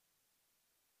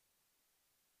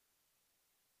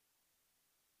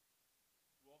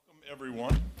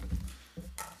Everyone.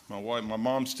 My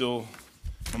mom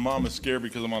is scared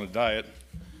because I'm on a diet,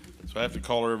 so I have to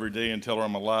call her every day and tell her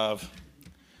I'm alive.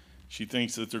 She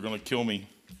thinks that they're going to kill me.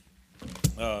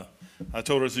 I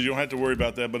told her, I said, you don't have to worry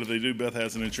about that, but if they do, Beth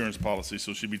has an insurance policy,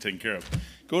 so she'll be taken care of.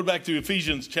 Go back to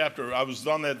Ephesians chapter. I was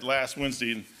on that last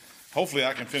Wednesday, and hopefully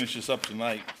I can finish this up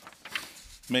tonight.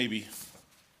 Maybe.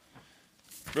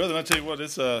 Brother, I tell you what,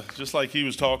 it's just like he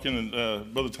was talking,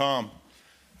 and Brother Tom,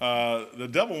 the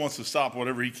devil wants to stop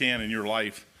whatever he can in your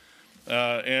life.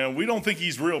 And we don't think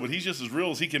he's real, but he's just as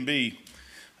real as he can be.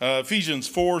 Ephesians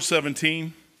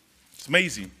 4:17. It's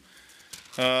amazing.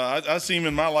 I see him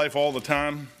in my life all the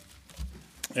time.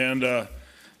 And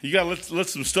you got to let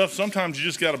some stuff. Sometimes you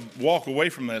just got to walk away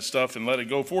from that stuff and let it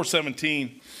go.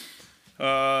 4:17.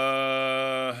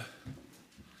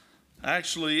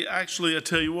 Actually, I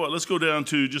tell you what. Let's go down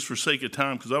to, just for sake of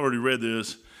time, because I've already read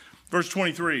this, verse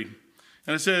 23.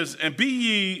 And it says, and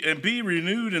be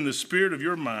renewed in the spirit of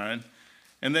your mind,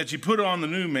 and that you put on the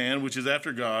new man, which is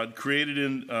after God, created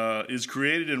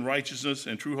in righteousness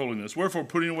and true holiness. Wherefore,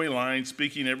 putting away lying,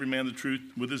 speaking every man the truth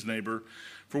with his neighbor,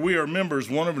 for we are members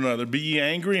one of another. Be ye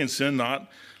angry and sin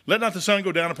not. Let not the sun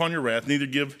go down upon your wrath, neither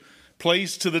give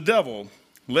place to the devil.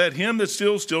 Let him that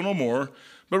steals steal no more,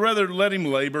 but rather let him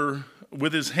labor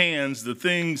with his hands the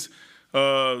things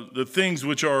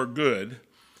which are good,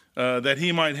 that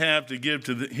he might have to give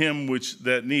to him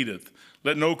that needeth.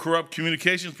 Let no corrupt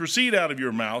communications proceed out of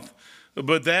your mouth,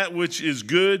 but that which is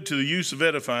good to the use of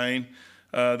edifying,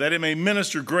 that it may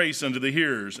minister grace unto the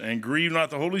hearers, and grieve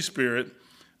not the Holy Spirit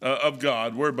of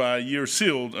God, whereby ye are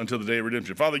sealed until the day of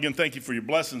redemption. Father, again, thank you for your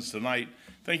blessings tonight.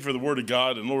 Thank you for the word of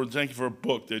God. And Lord, thank you for a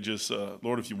book that just,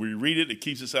 Lord, if we read it, it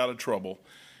keeps us out of trouble.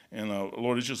 And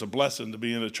Lord, it's just a blessing to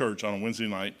be in a church on a Wednesday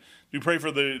night. We pray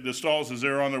for the Stalls as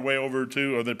they're on their way over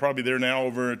to, or they're probably there now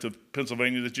over to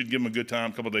Pennsylvania, that you'd give them a good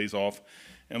time, a couple of days off.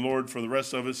 And Lord, for the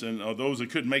rest of us and those that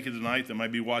couldn't make it tonight that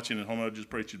might be watching at home, I just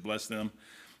pray that you'd bless them.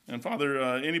 And Father,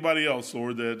 anybody else,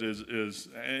 Lord, that is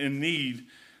in need,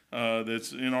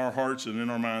 that's in our hearts and in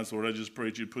our minds, Lord, I just pray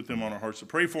that you'd put them on our hearts to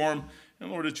pray for them.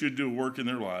 And Lord, that you'd do a work in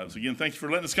their lives. Again, thank you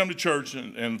for letting us come to church.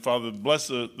 And Father, bless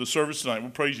the service tonight.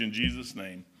 We'll praise you in Jesus'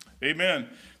 name. Amen.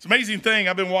 It's an amazing thing.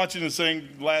 I've been watching this thing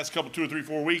the last couple, 2 or 3,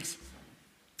 4 weeks.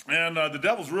 And the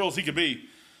devil's real as he could be.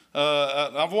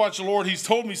 I've watched the Lord. He's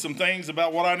told me some things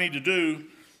about what I need to do.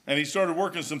 And he started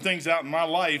working some things out in my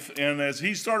life. And as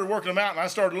he started working them out and I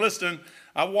started listening,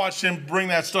 I watched him bring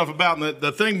that stuff about. And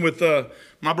the thing with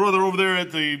my brother over there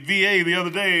at the VA the other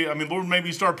day, I mean, Lord made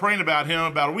me start praying about him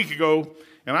about a week ago.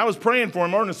 And I was praying for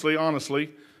him earnestly,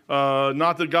 honestly.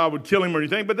 Not that God would kill him or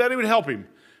anything, but that he would help him.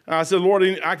 And I said, Lord,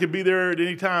 I could be there at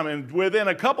any time. And within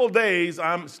a couple of days,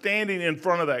 I'm standing in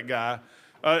front of that guy.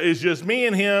 It's just me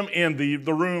and him in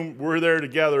the room. We're there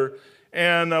together.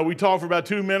 And we talk for about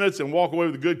 2 minutes and walk away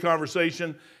with a good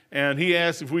conversation. And he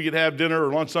asked if we could have dinner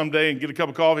or lunch someday and get a cup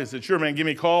of coffee. I said, sure, man, give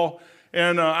me a call.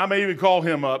 And I may even call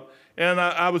him up. And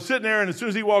I was sitting there, and as soon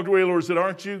as he walked away, the Lord said,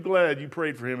 aren't you glad you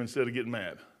prayed for him instead of getting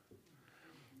mad?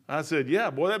 I said, yeah,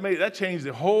 boy, that changed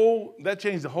the whole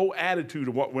attitude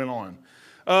of what went on.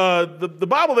 The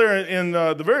Bible there in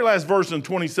the very last verse in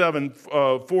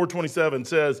 4:27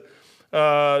 says,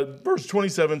 verse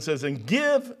 27 says, and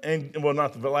give, well,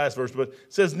 not the last verse, but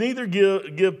says, neither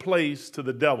give place to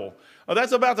the devil.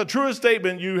 That's about the truest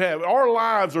statement you have. Our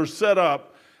lives are set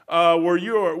up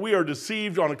where we are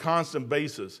deceived on a constant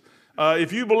basis.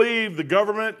 If you believe the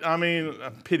government, I mean, I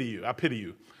pity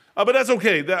you. But that's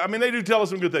okay. They do tell us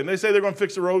some good things. They say they're going to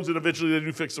fix the roads, and eventually they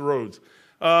do fix the roads.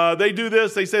 They do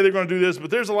this, they say they're going to do this, but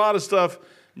there's a lot of stuff,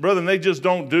 brother, they just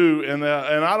don't do, and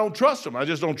I don't trust them. I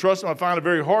just don't trust them. I find it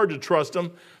very hard to trust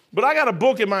them. But I got a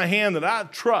book in my hand that I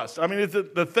trust. I mean,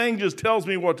 the thing just tells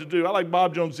me what to do. I like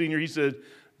Bob Jones Sr. He said,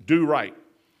 do right.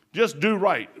 Just do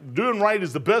right. Doing right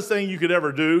is the best thing you could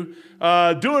ever do.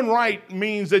 Doing right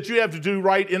means that you have to do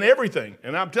right in everything.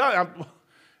 And I'm telling you,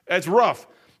 it's rough.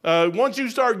 Once you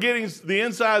start getting the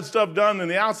inside stuff done and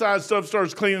the outside stuff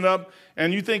starts cleaning up,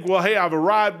 and you think, well, hey, I've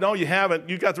arrived. No, you haven't.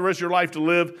 You've got the rest of your life to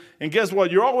live. And guess what?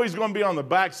 You're always going to be on the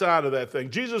backside of that thing.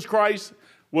 Jesus Christ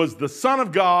was the Son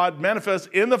of God, manifest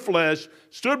in the flesh,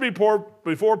 stood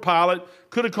before Pilate,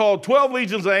 could have called 12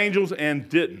 legions of angels and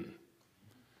didn't.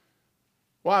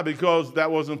 Why? Because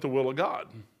that wasn't the will of God.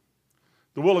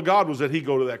 The will of God was that he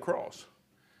go to that cross.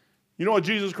 You know what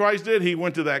Jesus Christ did? He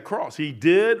went to that cross. He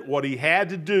did what he had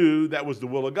to do. That was the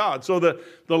will of God. So the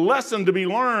lesson to be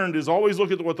learned is always look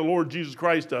at what the Lord Jesus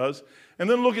Christ does, and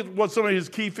then look at what some of his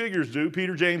key figures do.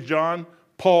 Peter, James, John,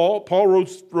 Paul. Paul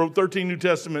wrote 13 New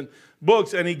Testament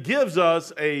books, and he gives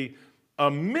us a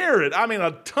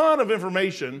ton of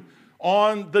information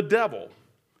on the devil.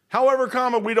 However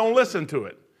common, we don't listen to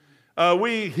it.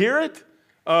 We hear it.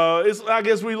 I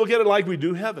guess we look at it like we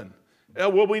do heaven.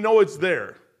 Well, we know it's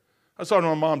there. I was talking to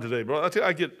my mom today, bro.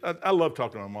 I love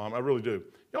talking to my mom. I really do.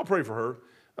 Y'all pray for her.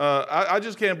 I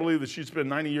just can't believe that she spent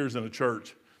 90 years in a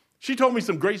church. She told me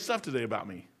some great stuff today about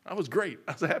me. I was great.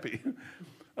 I was happy.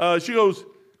 She goes,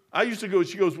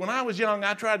 when I was young,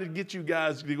 I tried to get you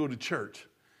guys to go to church.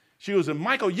 She goes, and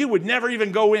Michael, you would never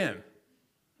even go in.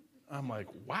 I'm like,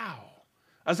 wow.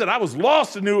 I said, I was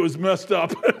lost and knew it was messed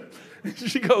up.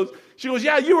 She goes,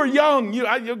 yeah, you were young.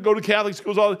 You go to Catholic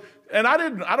schools, and I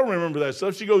don't remember that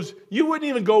stuff. She goes, you wouldn't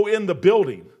even go in the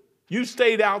building. You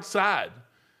stayed outside.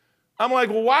 I'm like,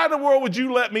 well, why in the world would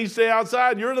you let me stay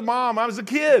outside? You're the mom. I was a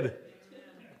kid.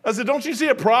 I said, don't you see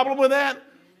a problem with that?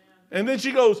 And then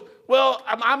she goes, well,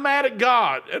 I'm mad at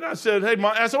God. And I said, hey,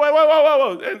 Mom. I said,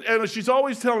 wait. And she's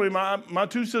always telling me, my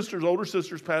two sisters, older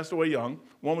sisters, passed away young.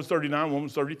 One was 39, one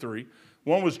was 33.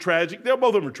 One was tragic. Both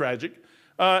of them are tragic.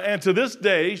 And to this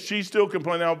day, she's still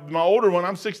complaining. Now, my older one,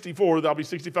 I'm 64. I'll be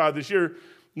 65 this year.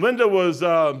 Linda was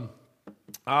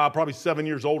probably 7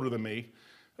 years older than me.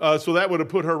 So that would have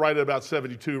put her right at about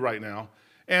 72 right now.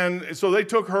 And so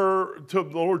the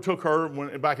Lord took her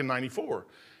back in 94.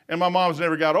 And my mom's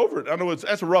never got over it. I know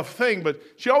that's a rough thing, but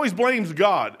she always blames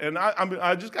God. And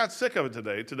I just got sick of it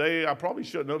today. Today, I probably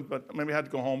shouldn't have, but maybe I had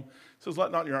to go home. It says,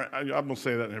 I'm going to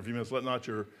say that in a few minutes. Let not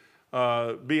your,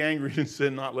 be angry and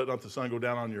sin, let not the sun go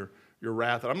down on your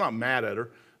wrath. And I'm not mad at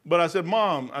her. But I said,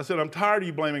 Mom, I'm tired of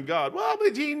you blaming God. Well,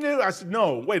 but he knew. I said,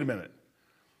 no, wait a minute.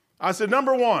 I said,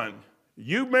 number one,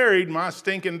 you married my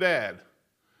stinking dad.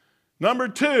 Number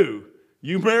two,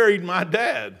 you married my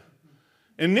dad.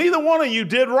 And neither one of you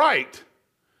did right.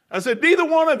 I said, neither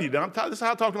one of you. This is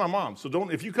how I talk to my mom. So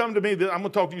if you come to me, I'm going to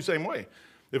talk to you the same way.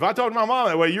 If I talk to my mom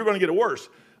that way, you're going to get it worse.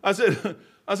 I said,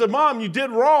 Mom, you did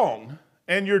wrong.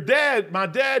 And my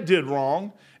dad did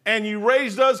wrong. And you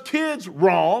raised us kids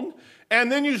wrong.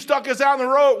 And then you stuck us out in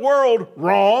the world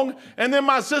wrong. And then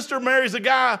my sister marries a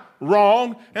guy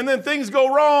wrong. And then things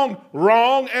go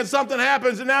wrong. And something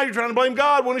happens. And now you're trying to blame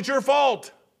God when it's your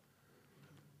fault.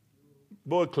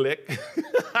 Boy, click.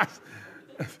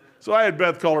 So I had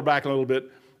Beth call her back a little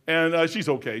bit, and she's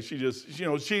okay.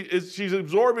 She's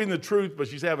absorbing the truth, but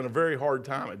she's having a very hard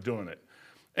time at doing it.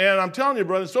 And I'm telling you,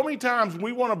 brother, so many times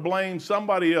we want to blame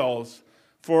somebody else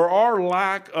for our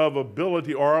lack of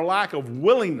ability or our lack of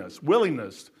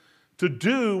willingness to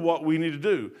do what we need to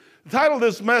do. The title of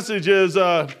this message is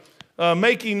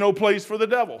Making No Place for the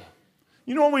Devil.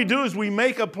 You know what we do is we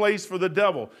make a place for the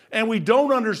devil, and we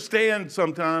don't understand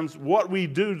sometimes what we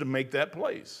do to make that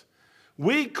place.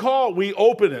 We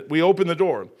open it. We open the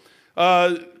door.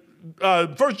 1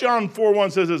 John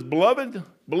 4:1 says this, Beloved,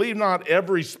 believe not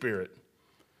every spirit.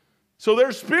 So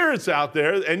there's spirits out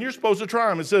there, and you're supposed to try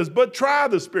them. It says, but try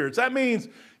the spirits. That means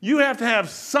you have to have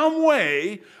some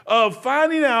way of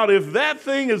finding out if that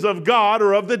thing is of God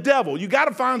or of the devil. You got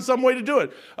to find some way to do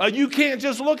it. You can't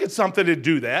just look at something and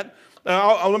do that.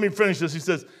 Let me finish this. He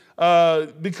says,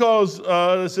 but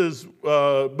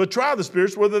try the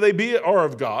spirits, whether they be or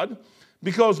of God,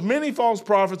 because many false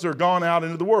prophets are gone out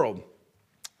into the world.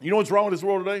 You know what's wrong with this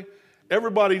world today?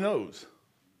 Everybody knows.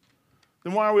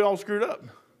 Then why are we all screwed up?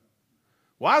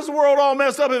 Why is the world all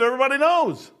messed up if everybody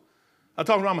knows? I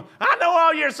talked to Mama. I know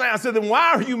all you're saying. I said, then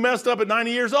why are you messed up at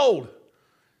 90 years old?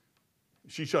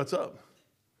 She shuts up.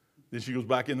 Then she goes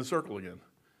back in the circle again.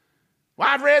 Well,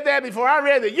 I've read that before. I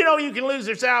read that. You can lose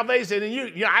your salvation,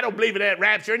 and I don't believe in that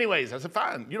rapture anyways. I said,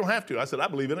 fine. You don't have to. I said, I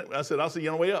believe in it. I said, I'll see you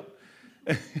on the way up.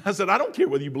 I said, I don't care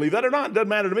whether you believe that or not. It doesn't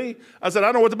matter to me. I said,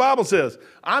 I know what the Bible says.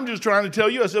 I'm just trying to tell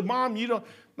you. I said, Mom,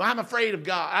 I'm afraid of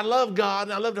God. I love God,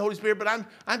 and I love the Holy Spirit, but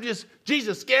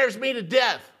Jesus scares me to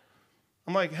death.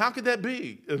 I'm like, how could that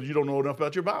be? You don't know enough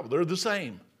about your Bible. They're the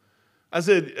same. I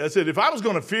said, if I was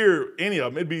going to fear any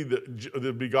of them,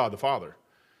 it'd be God the Father.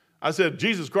 I said,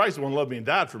 Jesus Christ, the one who loved me and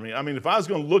died for me. I mean, if I was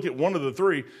going to look at one of the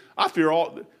three, I fear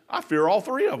all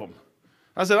three of them.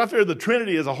 I said, I fear the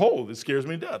Trinity as a whole. It scares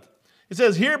me to death. It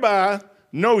says, hereby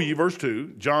know ye, verse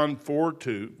 2, John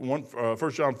 4:2,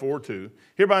 1 John 4:2,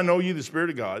 hereby know ye the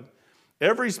Spirit of God.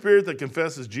 Every spirit that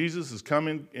confesses Jesus is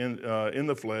coming in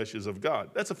the flesh is of God.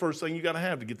 That's the first thing you got to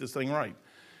have to get this thing right.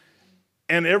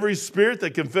 And every spirit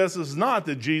that confesses not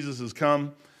that Jesus has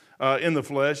come in the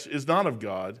flesh is not of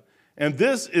God. And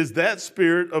this is that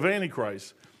spirit of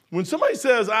Antichrist. When somebody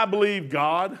says, I believe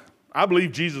God, I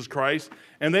believe Jesus Christ,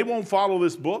 and they won't follow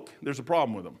this book, there's a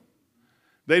problem with them.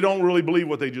 They don't really believe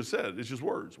what they just said. It's just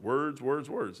words.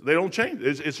 They don't change.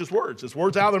 It's just words. It's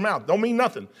words out of their mouth. Don't mean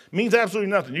nothing. It means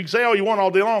absolutely nothing. You can say all you want all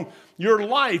day long. Your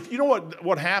life, you know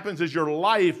what happens is your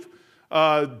life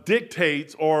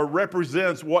dictates or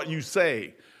represents what you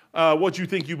say, what you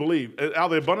think you believe. Out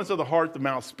of the abundance of the heart, the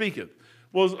mouth speaketh.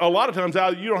 Well, a lot of times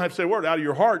you don't have to say a word. Out of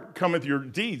your heart cometh your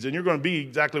deeds, and you're going to be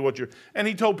exactly what you're. And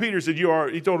he told Peter,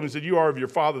 he told him, you are of your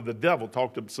father, the devil.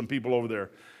 Talked to some people over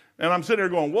there. And I'm sitting there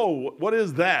going, whoa, what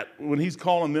is that when he's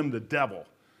calling them the devil?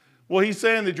 Well, he's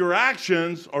saying that your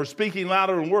actions are speaking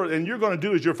louder than words, and you're going to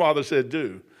do as your father said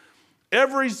do.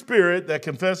 Every spirit that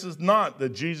confesses not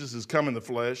that Jesus is come in the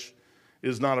flesh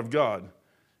is not of God.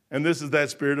 And this is that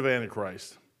spirit of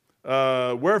Antichrist.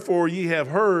 Wherefore ye have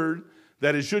heard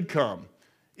that it should come.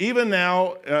 Even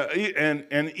now,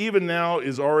 and even now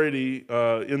is already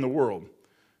in the world.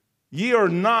 Ye are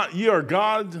of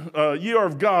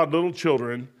God, little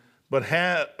children, but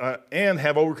have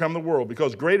overcome the world,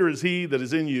 because greater is he that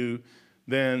is in you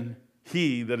than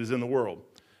he that is in the world.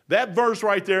 That verse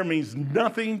right there means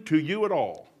nothing to you at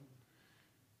all.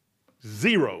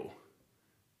 Zero.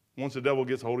 Once the devil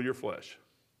gets a hold of your flesh.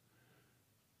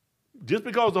 Just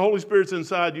because the Holy Spirit's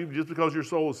inside you, just because your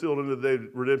soul is sealed into the day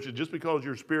of redemption, just because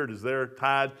your spirit is there,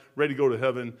 tied, ready to go to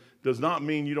heaven, does not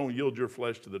mean you don't yield your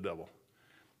flesh to the devil.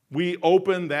 We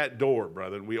open that door,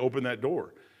 brethren. We open that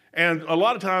door. And a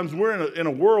lot of times we're in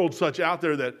a world such out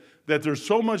there that there's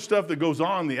so much stuff that goes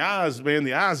on. The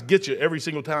eyes get you every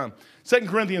single time. 2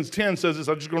 Corinthians 10 says this.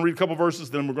 I'm just going to read a couple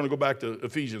verses, then we're going to go back to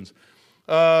Ephesians.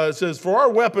 It says, For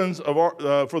the weapons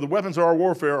of our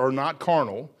warfare are not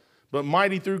carnal, but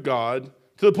mighty through God,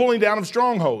 to the pulling down of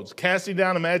strongholds, casting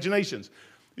down imaginations.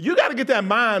 You got to get that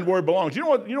mind where it belongs. You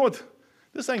know what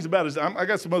this thing's about? I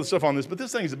got some other stuff on this, but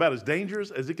this thing's about as dangerous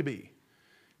as it could be.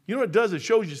 You know what it does? It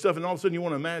shows you stuff, and all of a sudden you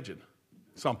want to imagine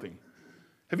something.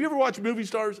 Have you ever watched movie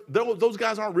stars? Those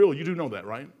guys aren't real. You do know that,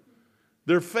 right?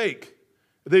 They're fake.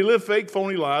 They live fake,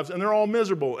 phony lives, and they're all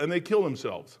miserable, and they kill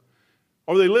themselves.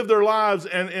 Or they live their lives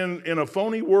in a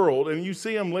phony world, and you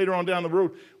see them later on down the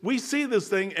road. We see this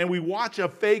thing, and we watch a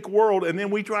fake world, and then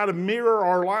we try to mirror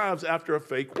our lives after a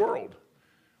fake world.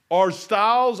 Our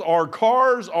styles, our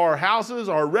cars, our houses,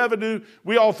 our revenue,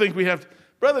 we all think we have to.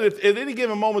 Brother, if at any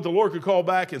given moment the Lord could call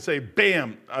back and say,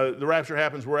 bam, the rapture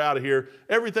happens, we're out of here,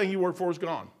 everything you work for is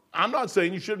gone. I'm not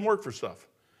saying you shouldn't work for stuff.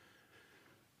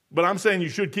 But I'm saying you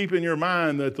should keep in your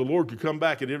mind that the Lord could come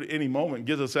back at any moment and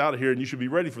get us out of here, and you should be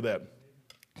ready for that.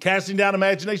 Casting down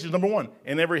imaginations, number one,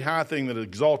 and every high thing that is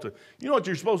exalted. You know what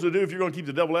you're supposed to do if you're going to keep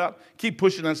the devil out? Keep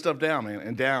pushing that stuff down, man,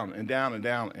 and down, and down, and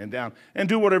down, and down, and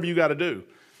do whatever you got to do.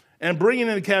 And bringing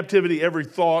into captivity every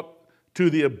thought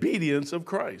to the obedience of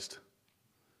Christ.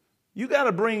 You got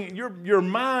to bring, your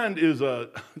mind is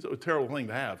it's a terrible thing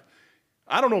to have.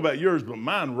 I don't know about yours, but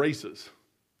mine races.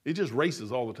 It just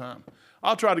races all the time.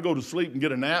 I'll try to go to sleep and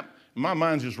get a nap, and my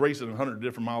mind's just racing 100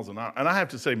 different miles an hour. And I have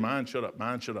to say, mind, shut up,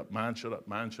 mind, shut up, mind, shut up,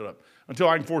 mind, shut up, until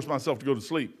I can force myself to go to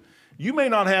sleep. You may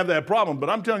not have that problem, but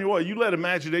I'm telling you what, you let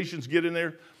imaginations get in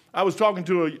there. I was talking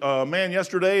to a man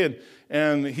yesterday,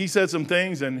 and he said some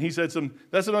things, and he said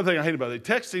that's another thing I hate about it.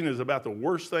 Texting is about the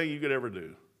worst thing you could ever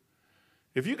do.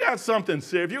 If you got something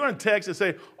serious, if you're going to text and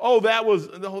say,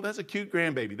 that's a cute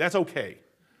grandbaby, that's okay.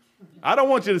 I don't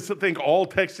want you to think all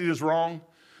texting is wrong.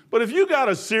 But if you got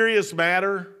a serious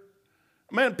matter,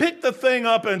 man, pick the thing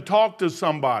up and talk to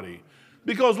somebody.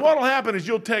 Because what will happen is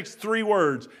you'll text 3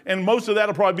 words, and most of that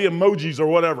will probably be emojis or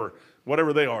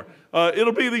whatever they are.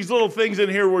 It'll be these little things in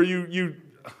here where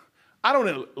I don't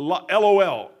know,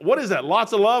 LOL. What is that?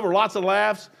 Lots of love or lots of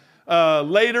laughs?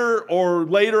 Later.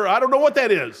 I don't know what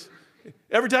that is.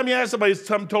 Every time you ask somebody, it's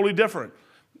something totally different.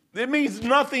 It means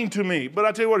nothing to me. But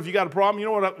I tell you what, if you got a problem, you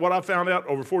know what I found out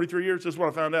over 43 years? This is what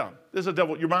I found out.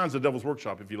 Your mind's the devil's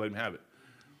workshop if you let him have it.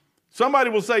 Somebody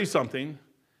will say something,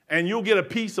 and you'll get a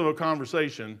piece of a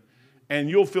conversation, and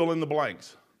you'll fill in the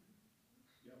blanks.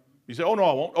 You say, oh, no,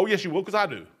 I won't. Oh, yes, you will, because I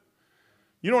do.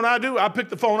 You know what I do? I pick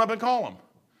the phone up and call him.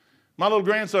 My little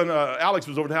grandson, Alex,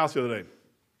 was over at the house the other day.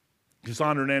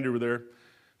 Cassandra and Andrew were there.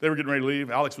 They were getting ready to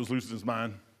leave. Alex was losing his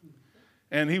mind.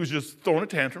 And he was just throwing a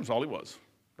tantrum. That's all he was.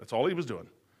 That's all he was doing.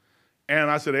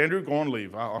 And I said, Andrew, go on and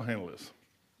leave. I'll handle this.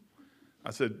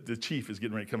 I said, the chief is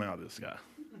getting ready to come out of this guy.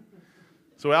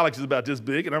 So Alex is about this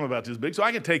big, and I'm about this big, so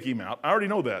I can take him out. I already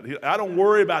know that. I don't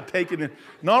worry about taking him.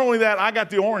 Not only that, I got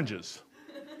the oranges.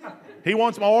 He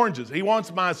wants my oranges. He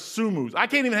wants my sumus. I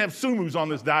can't even have sumus on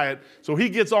this diet, so he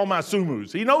gets all my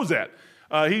sumus. He knows that.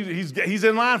 He's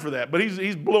in line for that, but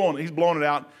he's blowing it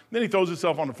out. Then he throws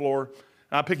himself on the floor.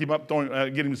 I pick him up,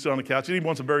 get him to sit on the couch. And he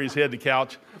wants to bury his head in the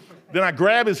couch. Then I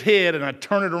grab his head and I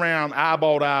turn it around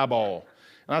eyeball to eyeball.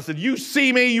 And I said, you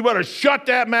see me, you better shut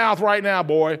that mouth right now,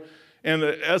 boy. And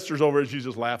Esther's over there, she's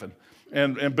just laughing.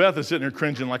 And Beth is sitting there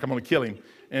cringing like I'm going to kill him.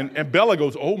 And Bella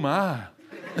goes, oh, my.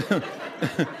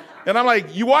 And I'm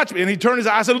like, you watch me. And he turned his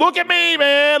eye. I said, look at me,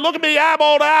 man. Look at me,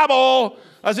 eyeball to eyeball.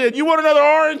 I said, you want another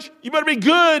orange? You better be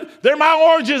good. They're my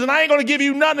oranges, and I ain't going to give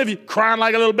you nothing if you're crying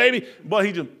like a little baby. But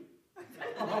he just,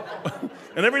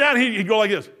 and every night he'd go like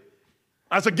this.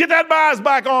 I said, get that bias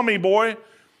back on me, boy.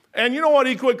 And you know what?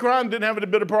 He quit crying, didn't have a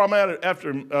bit of problem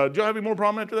after. Do you have any more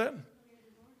problem after that?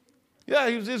 Yeah,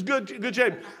 he was good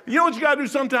shape. You know what you got to do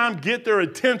sometimes? Get their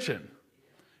attention.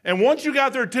 And once you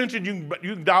got their attention,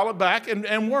 you can dial it back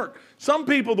and work. Some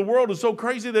people, the world is so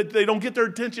crazy that they don't get their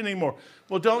attention anymore.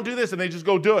 Well, don't do this, and they just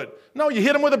go do it. No, you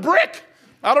hit them with a brick.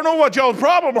 I don't know what y'all's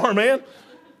problem are, man.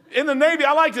 In the Navy,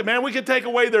 I liked it, man. We could take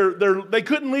away they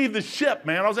couldn't leave the ship,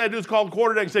 man. All I had to do is call the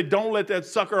quarterdeck and say, don't let that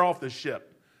sucker off the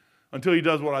ship until he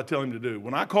does what I tell him to do.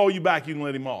 When I call you back, you can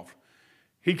let him off.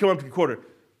 He'd come up to the quarter.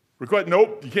 Request,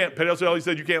 nope, you can't. Pedro, he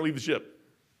said you can't leave the ship.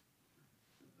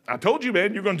 I told you,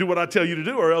 man, you're going to do what I tell you to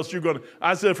do, or else you're going to.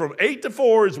 I said from 8 to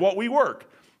 4 is what we work.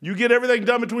 You get everything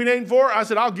done between 8 and 4. I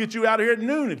said, I'll get you out of here at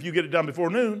noon if you get it done before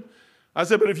noon. I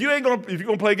said, but if you're going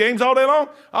to play games all day long,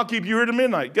 I'll keep you here to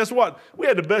midnight. Guess what? We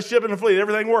had the best ship in the fleet.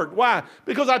 Everything worked. Why?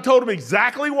 Because I told them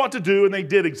exactly what to do, and they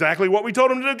did exactly what we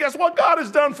told them to do. Guess what God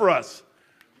has done for us?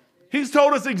 He's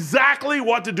told us exactly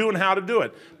what to do and how to do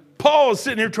it. Paul is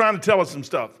sitting here trying to tell us some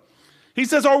stuff. He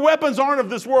says our weapons aren't of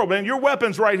this world, man. Your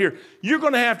weapon's right here. You're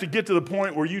going to have to get to the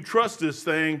point where you trust this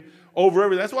thing over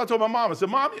everything. That's what I told my mom. I said,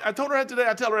 Mom, I told her that today.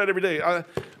 I tell her that every day.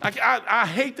 I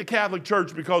hate the Catholic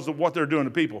Church because of what they're doing to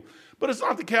people. But it's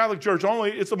not the Catholic Church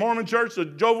only. It's the Mormon Church, the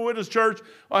Jehovah's Witness Church.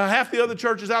 Half the other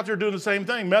churches out there doing the same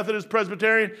thing. Methodist,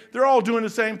 Presbyterian, they're all doing the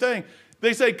same thing.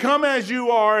 They say, come as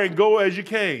you are and go as you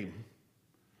came.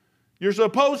 You're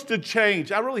supposed to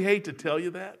change. I really hate to tell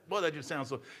you that. Boy, that just sounds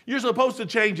so. You're supposed to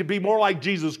change and be more like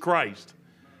Jesus Christ.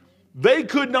 They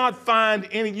could not find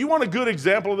any. You want a good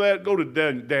example of that? Go to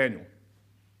Daniel.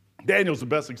 Daniel's the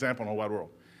best example in the whole wide world.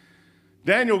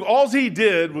 Daniel, all he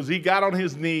did was he got on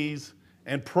his knees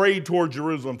and prayed toward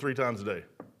Jerusalem 3 times a day.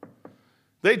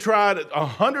 They tried,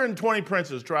 120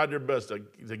 princes tried their best to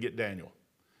get Daniel.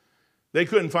 They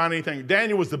couldn't find anything.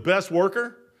 Daniel was the best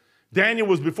worker. Daniel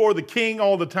was before the king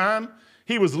all the time.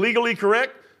 He was legally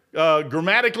correct,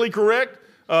 grammatically correct,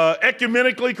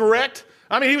 ecumenically correct.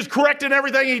 I mean, he was correct in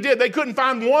everything he did. They couldn't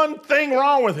find one thing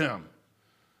wrong with him.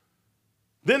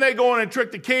 Then they go in and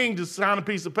trick the king to sign a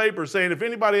piece of paper saying, if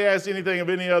anybody asks anything of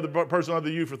any other person other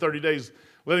than you for 30 days,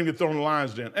 let him get thrown in the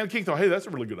lion's den. And the king thought, hey, that's a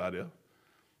really good idea.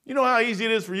 You know how easy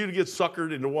it is for you to get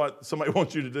suckered into what somebody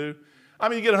wants you to do? I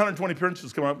mean, you get 120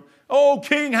 princes come up. Oh,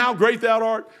 king, how great thou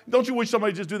art. Don't you wish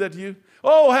somebody just do that to you?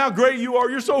 Oh, how great you are.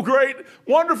 You're so great.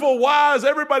 Wonderful, wise,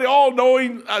 everybody all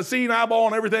knowing, seeing eyeball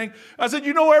and everything. I said,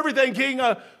 you know everything, king.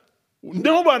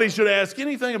 Nobody should ask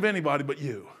anything of anybody but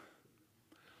you.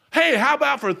 Hey, how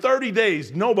about for 30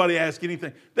 days, nobody asked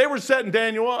anything. They were setting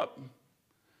Daniel up.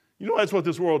 You know that's what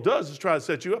this world does, is try to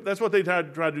set you up. That's what they try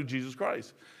to do to Jesus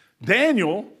Christ.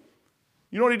 Daniel,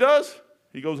 you know what he does?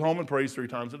 He goes home and prays 3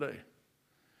 times a day.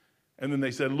 And then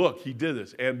they said, look, he did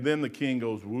this. And then the king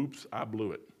goes, whoops, I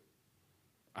blew it.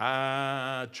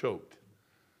 I choked.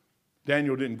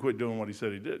 Daniel didn't quit doing what he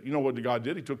said he did. You know what God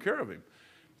did? He took care of him.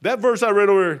 That verse I read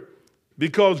over here,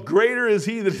 because greater is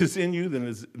he that is in you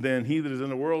than he that is in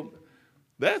the world,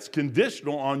 that's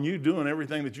conditional on you doing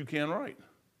everything that you can right.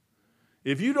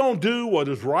 If you don't do what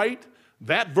is right,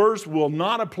 that verse will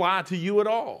not apply to you at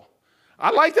all. I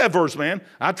like that verse, man.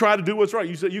 I try to do what's right.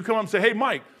 You come up and say, hey,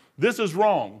 Mike, this is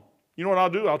wrong. You know what I'll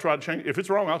do? I'll try to change it. If it's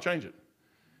wrong, I'll change it.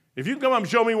 If you come up and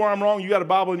show me where I'm wrong, you got a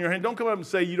Bible in your hand, don't come up and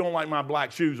say you don't like my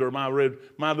black shoes or my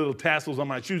little tassels on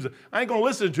my shoes. I ain't going to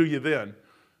listen to you then.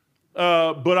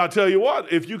 But I'll tell you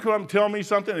what, if you come and tell me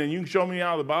something and you can show me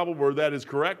out of the Bible where that is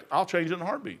correct, I'll change it in a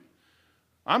heartbeat.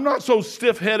 I'm not so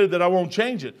stiff-headed that I won't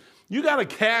change it. You got to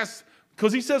cast,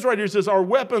 because he says right here, he says, our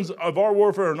weapons of our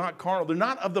warfare are not carnal. They're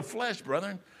not of the flesh,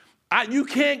 brethren. You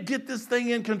can't get this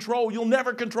thing in control. You'll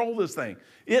never control this thing.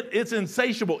 It's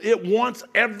insatiable. It wants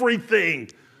everything.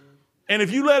 And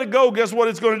if you let it go, guess what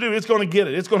it's going to do? It's going to get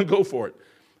it. It's going to go for it.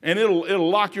 And it'll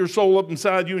lock your soul up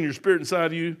inside you and your spirit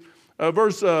inside you.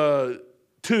 Verse 2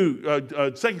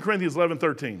 Corinthians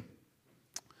 11:13.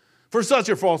 For such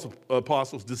are false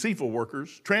apostles, deceitful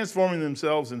workers, transforming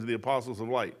themselves into the apostles of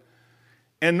light.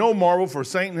 And no marvel, for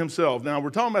Satan himself. Now, we're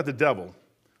talking about the devil,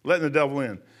 letting the devil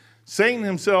in. Satan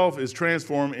himself is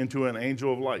transformed into an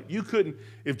angel of light. You couldn't,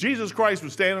 if Jesus Christ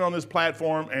was standing on this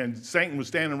platform and Satan was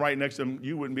standing right next to him,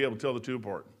 you wouldn't be able to tell the two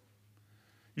apart.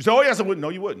 You say, oh, yes, I wouldn't. No,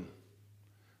 you wouldn't.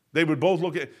 They would both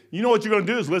look at, you know what you're going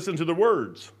to do is listen to the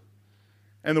words.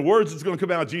 And the words that's going to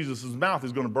come out of Jesus' mouth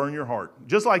is going to burn your heart.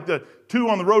 Just like the 2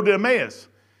 on the road to Emmaus.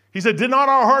 He said, did not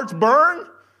our hearts burn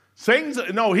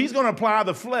No, he's going to apply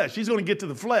the flesh. He's going to get to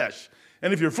the flesh.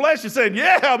 And if your flesh is saying,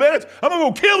 yeah, man, I'm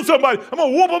going to go kill somebody. I'm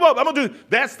going to whoop them up. I'm going to do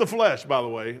that's the flesh, by the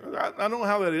way. I know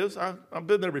how that is. I've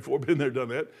been there before, been there, done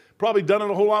that. Probably done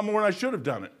it a whole lot more than I should have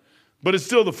done it. But it's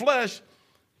still the flesh.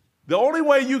 The only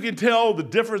way you can tell the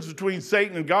difference between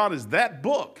Satan and God is that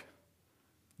book.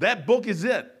 That book is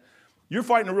it. You're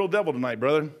fighting a real devil tonight,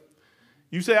 brother.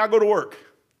 You say, I go to work.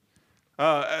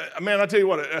 Man, I tell you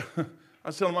what, I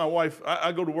was telling my wife,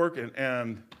 I go to work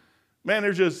and man,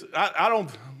 there's just, I know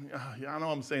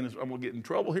I'm saying this, I'm going to get in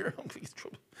trouble here. I'm going to get in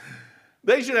trouble.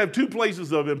 They should have two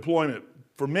places of employment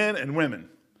for men and women.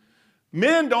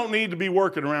 Men don't need to be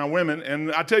working around women,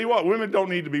 and I tell you what, women don't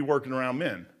need to be working around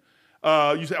men.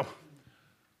 You say,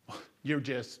 oh, you're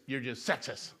just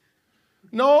sexist.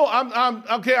 No, I'm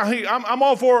okay. I'm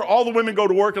all for all the women go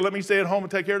to work and let me stay at home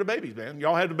and take care of the babies, man.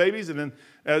 Y'all had the babies, and then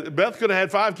Beth could have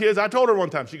had 5 kids. I told her one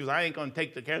time, she goes, I ain't going to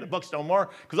take care of the books no more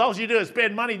because all you do is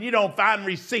spend money and you don't find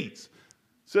receipts.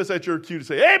 Sis, that's your cue to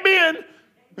say, amen.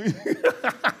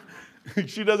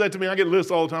 She does that to me. I get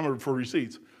lists all the time for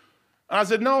receipts. I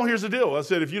said, no, here's the deal. I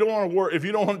said, if you don't want to work, if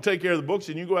you don't want to take care of the books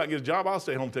and you go out and get a job, I'll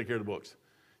stay home and take care of the books.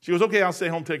 She goes, okay, I'll stay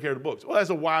home and take care of the books. Well, that's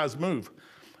a wise move.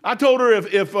 I told her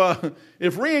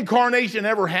if reincarnation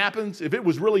ever happens, if it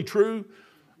was really true,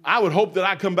 I would hope that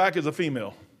I'd come back as a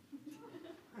female.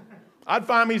 I'd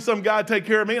find me some guy to take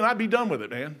care of me, and I'd be done with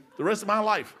it, man, the rest of my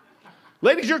life.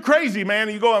 Ladies, you're crazy, man,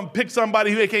 and you go out and pick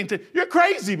somebody who they can't take. You're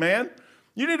crazy, man.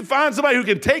 You need to find somebody who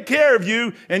can take care of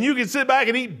you, and you can sit back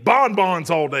and eat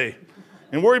bonbons all day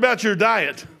and worry about your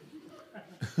diet.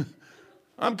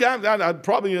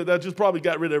 That just probably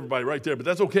got rid of everybody right there, but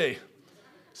that's okay.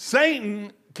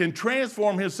 Satan can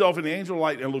transform himself in the angel of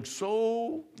light and look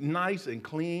so nice and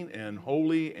clean and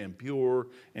holy and pure,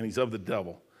 and he's of the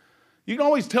devil. You can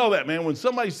always tell that, man. When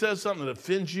somebody says something that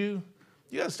offends you,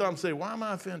 you got to stop and say, why am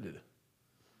I offended?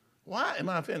 Why am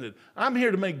I offended? I'm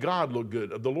here to make God look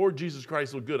good, the Lord Jesus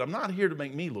Christ look good. I'm not here to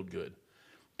make me look good.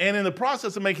 And in the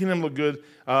process of making him look good,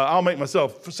 I'll make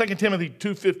myself. 2 Timothy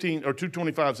 2:15 or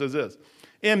 2:25 says this.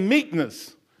 In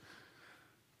meekness,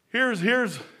 here's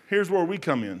where we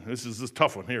come in. This is this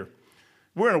tough one here.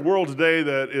 We're in a world today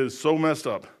that is so messed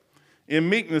up. In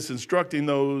meekness, instructing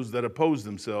those that oppose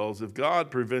themselves, if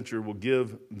God peradventure will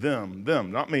give them,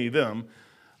 not me, them,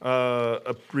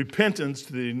 a repentance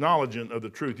to the acknowledgement of the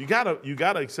truth. You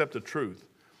gotta accept the truth.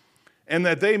 And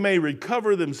that they may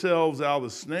recover themselves out of the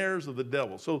snares of the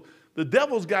devil. So the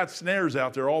devil's got snares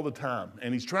out there all the time,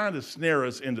 and he's trying to snare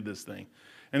us into this thing.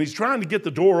 And he's trying to get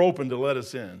the door open to let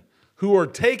us in, who are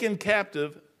taken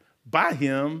captive by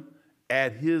him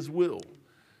at his will.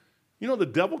 You know, the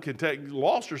devil can take,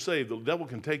 lost or saved, the devil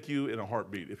can take you in a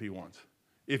heartbeat if he wants.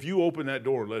 If you open that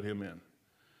door and let him in.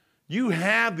 You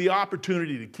have the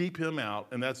opportunity to keep him out,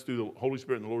 and that's through the Holy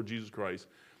Spirit and the Lord Jesus Christ,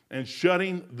 and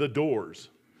shutting the doors.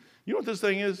 You know what this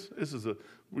thing is?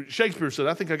 Shakespeare said,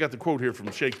 I think I got the quote here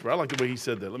from Shakespeare. I like the way he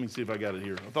said that. Let me see if I got it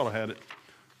here. I thought I had it.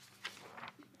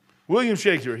 William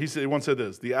Shakespeare, he once said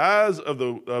this, the eyes of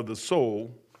the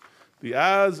soul, the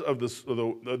eyes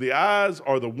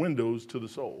are the windows to the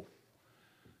soul.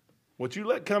 What you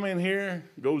let come in here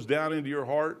goes down into your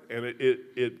heart, and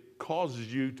it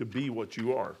causes you to be what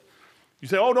you are. You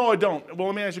say, oh, no, I don't. Well,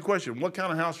 let me ask you a question. What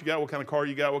kind of house you got? What kind of car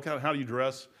you got? How do you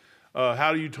dress?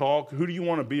 How do you talk? Who do you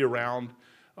want to be around?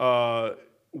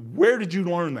 Where did you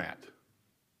learn that?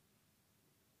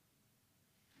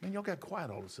 Man, y'all got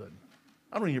quiet all of a sudden.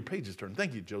 I don't hear pages turn.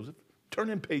 Thank you, Joseph. Turn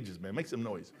in pages, man. Make some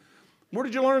noise. Where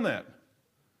did you learn that?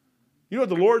 You know what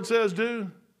the Lord says do?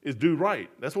 Is do right.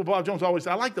 That's what Bob Jones always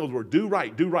said. I like those words. Do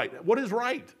right, do right. What is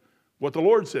right? What the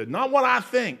Lord said. Not what I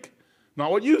think.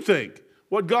 Not what you think.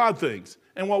 What God thinks.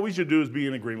 And what we should do is be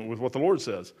in agreement with what the Lord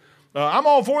says. I'm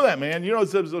all for that, man. You know, it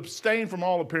says abstain from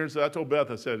all appearances. I told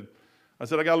Beth, I said, I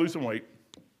got to lose some weight.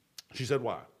 She said,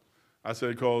 why? I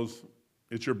said, because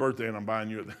it's your birthday and I'm buying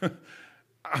you it.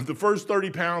 The first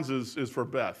 30 pounds is for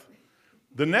Beth.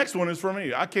 The next one is for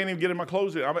me. I can't even get in my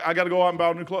clothes. I got to go out and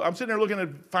buy new clothes. I'm sitting there looking at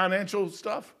financial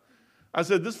stuff. I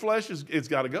said, this flesh, it's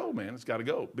got to go, man. It's got to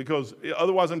go. Because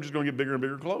otherwise I'm just going to get bigger and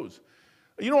bigger clothes.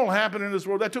 You know what will happen in this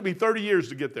world? That took me 30 years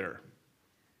to get there.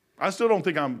 I still don't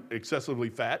think I'm excessively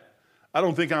fat. I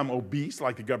don't think I'm obese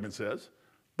like the government says.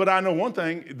 But I know one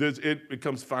thing, it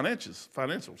becomes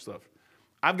financial stuff.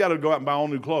 I've got to go out and buy all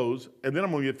new clothes, and then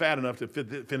I'm going to get fat enough to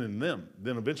fit in them.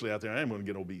 Then eventually out there I am going to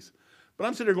get obese. But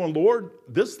I'm sitting there going, Lord,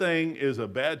 this thing is a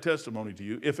bad testimony to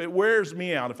you. If it wears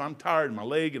me out, if I'm tired and my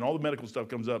leg and all the medical stuff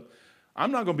comes up,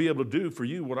 I'm not going to be able to do for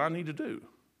you what I need to do.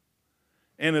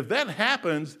 And if that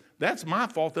happens, that's my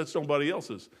fault. That's nobody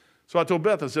else's. So I told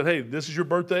Beth, I said, hey, this is your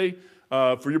birthday.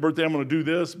 for your birthday, I'm going to do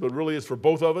this, but really it's for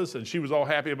both of us. And she was all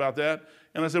happy about that.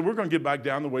 And I said, we're going to get back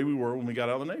down the way we were when we got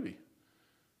out of the Navy.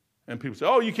 And people say,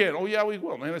 oh, you can't. Oh, yeah, we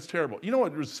will. Man, that's terrible. You know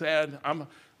what was sad?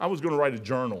 I was going to write a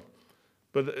journal,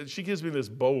 but she gives me this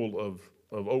bowl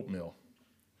of oatmeal.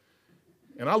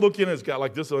 And I look in, it's got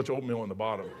like this much oatmeal in the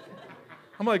bottom.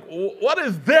 I'm like, what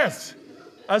is this?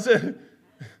 I said,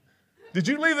 did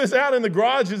you leave this out in the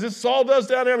garage? Is this sawdust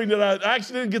down there? I mean, did I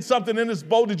accidentally get something in this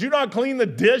bowl? Did you not clean the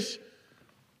dish?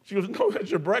 She goes, no, that's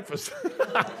your breakfast.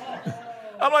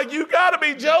 I'm like, you got to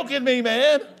be joking me,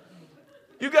 man.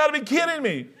 You got to be kidding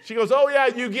me. She goes, oh, yeah,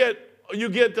 you get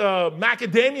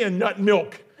macadamia nut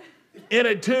milk in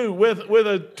it, too, with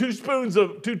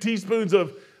two teaspoons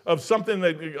of something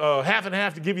that half and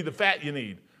half to give you the fat you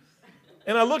need.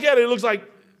 And I look at it, it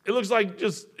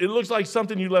looks like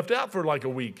something you left out for like a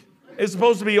week. It's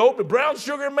supposed to be oatmeal, brown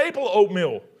sugar and maple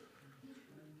oatmeal.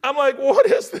 I'm like, what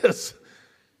is this?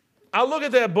 I look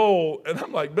at that bowl, and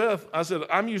I'm like, Beth, I said,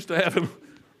 I'm used to having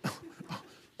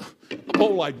a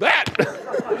bowl like that.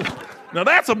 Now,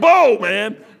 that's a bowl,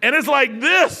 man. And it's like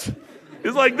this.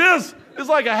 It's like this. It's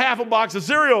like a half a box of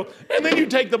cereal. And then you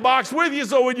take the box with you,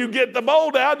 so when you get the bowl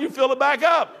down, you fill it back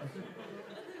up.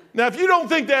 Now, if you don't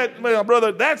think that, well,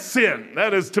 brother, that's sin.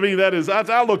 That is, to me,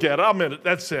 I'll look at it. I'll admit it.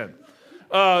 That's sin.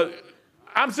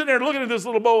 I'm sitting there looking at this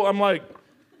little bowl. I'm like,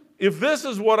 if this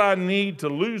is what I need to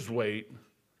lose weight,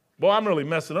 well, I'm really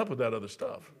messing up with that other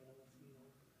stuff.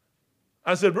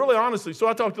 I said, really honestly, so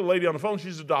I talked to the lady on the phone.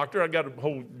 She's a doctor. I got a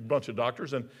whole bunch of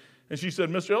doctors. And she said,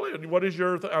 Mr. Elliott, what is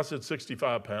your, I said,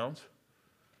 65 pounds.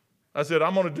 I said,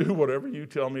 I'm going to do whatever you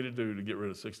tell me to do to get rid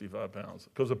of 65 pounds.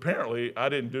 Because apparently I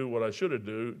didn't do what I should have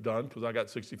done because I got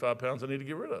 65 pounds I need to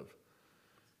get rid of.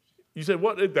 You said,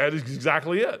 what? That is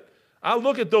exactly it. I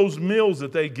look at those meals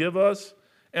that they give us,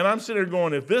 and I'm sitting there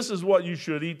going, if this is what you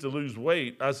should eat to lose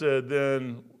weight, I said,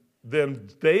 then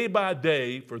day by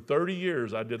day for 30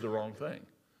 years I did the wrong thing.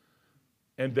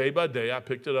 And day by day I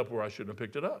picked it up where I shouldn't have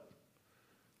picked it up.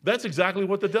 That's exactly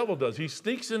what the devil does. He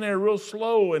sneaks in there real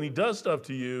slow and he does stuff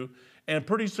to you, and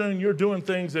pretty soon you're doing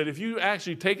things that if you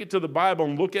actually take it to the Bible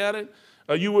and look at it,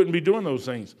 you wouldn't be doing those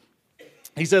things.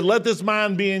 He said, let this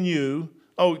mind be in you.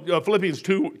 Philippians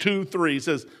 2:3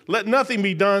 says, let nothing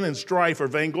be done in strife or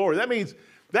vainglory. That means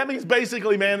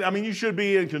basically, man, I mean, you should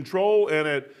be in control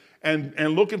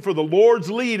and looking for the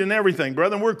Lord's lead in everything.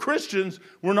 Brethren, we're Christians.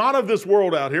 We're not of this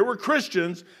world out here. We're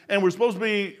Christians, and we're supposed to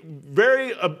be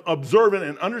very observant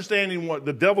and understanding what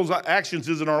the devil's actions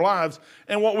is in our lives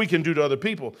and what we can do to other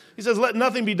people. He says, let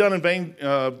nothing be done in vain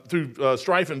through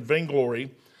strife and vainglory,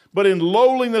 but in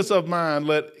lowliness of mind,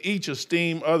 let each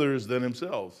esteem others than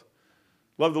themselves.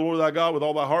 Love the Lord thy God with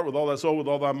all thy heart, with all thy soul, with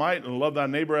all thy might, and love thy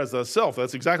neighbor as thyself.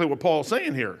 That's exactly what Paul's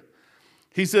saying here.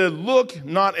 He said, look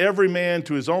not every man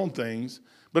to his own things,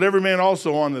 but every man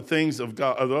also on the things of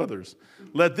God, of others.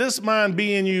 Let this mind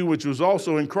be in you, which was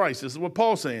also in Christ. This is what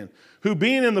Paul's saying. Who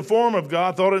being in the form of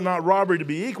God, thought it not robbery to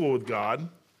be equal with God,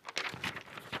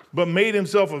 but made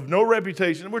himself of no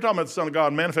reputation. We're talking about the Son of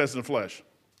God manifest in the flesh.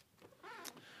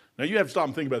 Now, you have to stop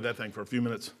and think about that thing for a few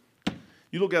minutes.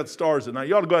 You look at the stars at night.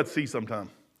 You ought to go out to sea sometime.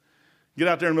 Get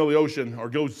out there in the middle of the ocean or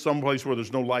go someplace where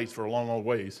there's no lights for a long, long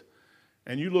ways.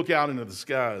 And you look out into the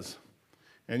skies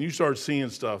and you start seeing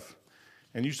stuff.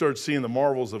 And you start seeing the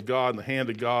marvels of God and the hand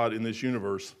of God in this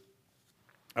universe.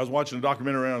 I was watching a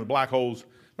documentary around the black holes.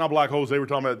 Not black holes, they were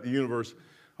talking about the universe.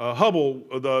 Hubble,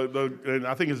 and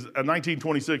I think it's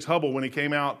 1926, Hubble, when he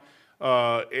came out,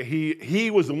 he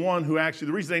was the one who actually,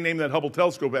 the reason they named that Hubble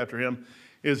telescope after him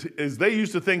is they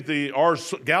used to think our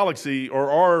galaxy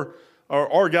or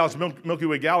our galaxy, Milky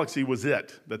Way galaxy, was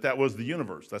it, that was the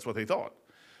universe. That's what they thought.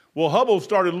 Well, Hubble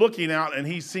started looking out, and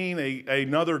he's seen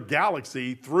another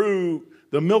galaxy through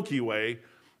the Milky Way,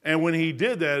 and when he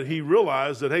did that, he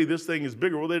realized that, hey, this thing is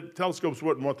bigger. Well, the telescopes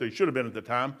weren't what they should have been at the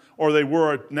time, or they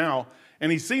were now,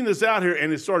 and he's seen this out here,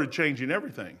 and it started changing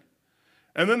everything.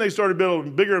 And then they started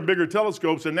building bigger and bigger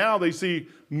telescopes, and now they see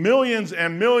millions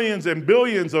and millions and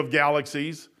billions of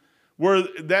galaxies, where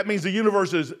that means the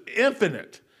universe is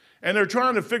infinite. And they're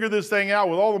trying to figure this thing out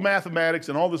with all the mathematics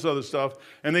and all this other stuff,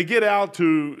 and they get out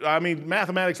to,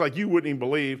 mathematics like you wouldn't even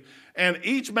believe, and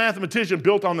each mathematician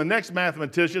built on the next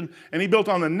mathematician, and he built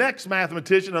on the next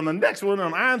mathematician, on the next one,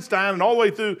 on Einstein, and all the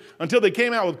way through until they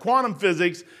came out with quantum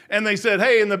physics, and they said,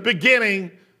 hey, in the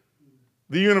beginning,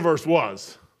 the universe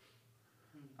was.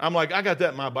 I'm like, I got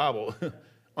that in my Bible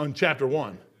on chapter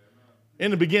 1. In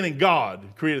the beginning, God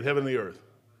created heaven and the earth.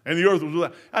 And the earth was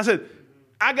without. I said,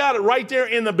 I got it right there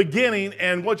in the beginning,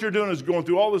 and what you're doing is going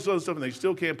through all this other stuff, and they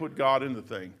still can't put God in the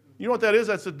thing. You know what that is?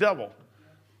 That's the devil.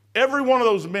 Every one of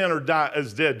those men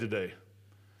is dead today.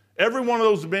 Every one of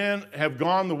those men have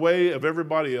gone the way of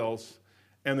everybody else,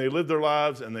 and they lived their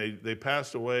lives, and they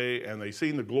passed away, and they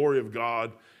seen the glory of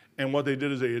God. And what they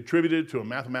did is they attributed it to a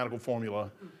mathematical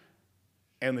formula,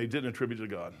 and they didn't attribute it to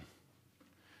God.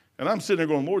 And I'm sitting there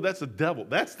going, Lord, that's the devil.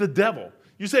 That's the devil.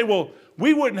 You say, well,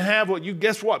 we wouldn't have what you,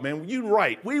 guess what, man? You're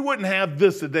right. We wouldn't have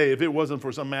this today if it wasn't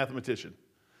for some mathematician.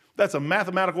 That's a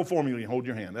mathematical formula. You hold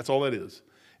your hand. That's all that is.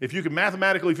 If you can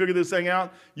mathematically figure this thing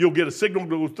out, you'll get a signal to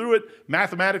go through it.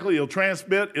 Mathematically, it'll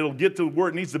transmit. It'll get to where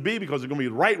it needs to be because it's going to be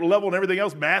the right level and everything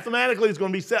else. Mathematically, it's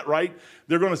going to be set right.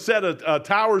 They're going to set a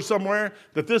tower somewhere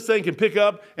that this thing can pick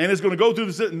up, and it's going to go through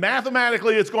the system.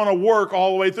 Mathematically, it's going to work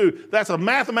all the way through. That's a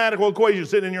mathematical equation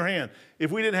sitting in your hand.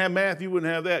 If we didn't have math, you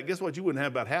wouldn't have that. Guess what? You wouldn't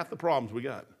have about half the problems we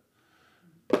got.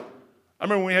 I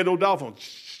remember when we had those dial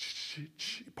phones,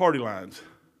 party lines.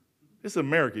 This is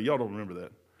America. Y'all don't remember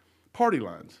that. Party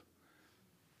lines.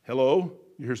 Hello?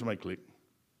 You hear somebody click.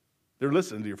 They're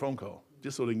listening to your phone call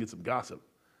just so they can get some gossip.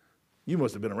 You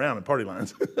must have been around in party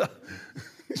lines.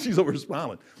 She's over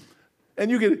smiling. And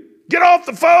you get off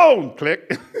the phone,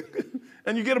 click.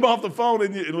 And you get them off the phone,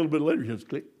 and a little bit later, you just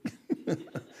click.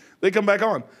 They come back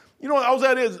on. You know what all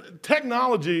that is?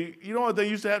 Technology, you know what they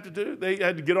used to have to do? They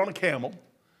had to get on a camel,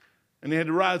 and they had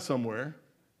to ride somewhere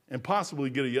and possibly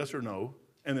get a yes or no,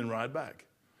 and then ride back.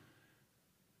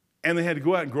 And they had to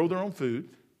go out and grow their own food,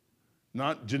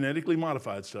 not genetically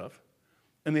modified stuff,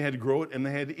 and they had to grow it and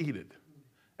they had to eat it.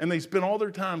 And they spent all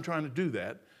their time trying to do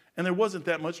that, and there wasn't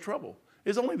that much trouble.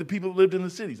 It's only the people that lived in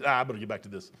the cities. I better get back to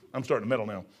this. I'm starting to meddle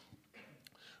now.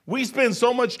 We spend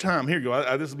so much time, here you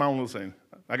go, this is my own little saying.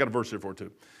 I got a verse here for it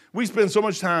too. We spend so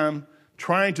much time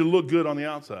trying to look good on the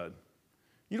outside.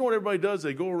 You know what everybody does?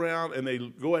 They go around and they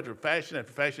go after fashion,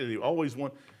 and they always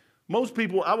want. Most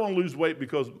people, I want to lose weight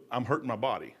because I'm hurting my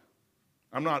body.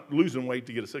 I'm not losing weight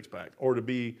to get a six-pack or to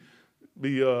be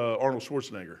Arnold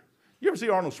Schwarzenegger. You ever see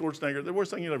Arnold Schwarzenegger? The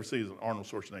worst thing you'll ever see is Arnold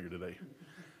Schwarzenegger today.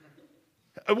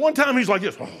 At one time, he's like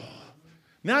this. Oh.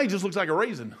 Now he just looks like a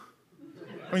raisin.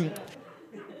 I mean,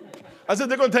 I said,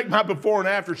 they're going to take my before and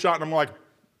after shot, and I'm like,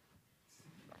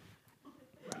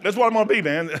 that's what I'm going to be,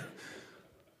 man.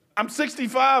 I'm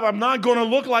 65. I'm not going to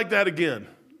look like that again.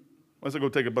 Unless I go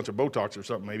take a bunch of Botox or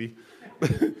something, maybe.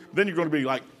 Then you're going to be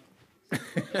like,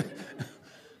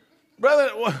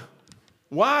 brother,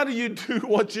 why do you do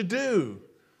what you do?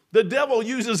 The devil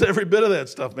uses every bit of that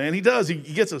stuff, man. He does. He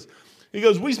gets us. He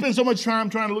goes, we spend so much time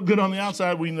trying to look good on the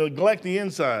outside, we neglect the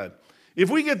inside. If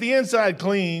we get the inside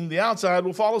clean, the outside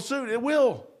will follow suit. It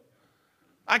will.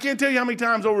 I can't tell you how many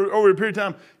times over a period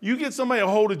of time, you get somebody a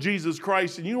hold of Jesus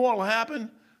Christ, and you know what will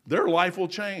happen? Their life will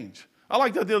change. I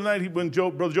like that the other night when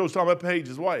Brother Joe was talking about Paige,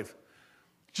 his wife.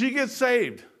 She gets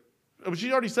saved.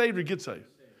 She already saved or gets saved?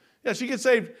 Yeah, she gets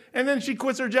saved, and then she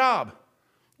quits her job.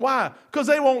 Why? Because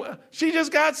they won't. She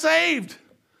just got saved.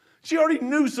 She already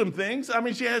knew some things. I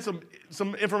mean, she had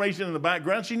some information in the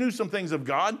background. She knew some things of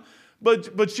God,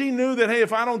 but she knew that, hey,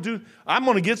 if I don't do, I'm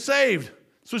going to get saved.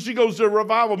 So she goes to a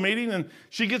revival meeting, and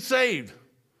she gets saved.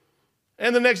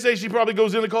 And the next day, she probably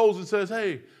goes into Kohl's and says,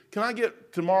 hey, can I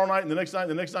get tomorrow night and the next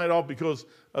night off because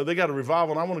they got a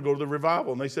revival, and I want to go to the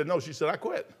revival. And they said, no. She said, I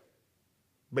quit,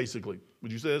 basically.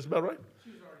 Would you say that's about right?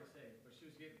 She was already saved, but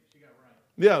she got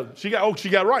right. Yeah, she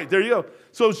got right. There you go.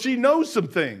 So she knows some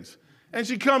things. And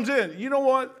she comes in. You know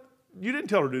what? You didn't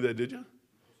tell her to do that, did you?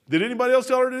 Did anybody else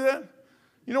tell her to do that?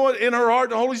 You know what? In her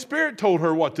heart, the Holy Spirit told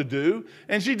her what to do,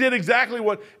 and she did exactly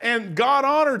what, and God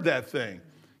honored that thing.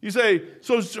 You say,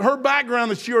 so her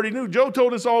background that she already knew. Joe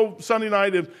told us all Sunday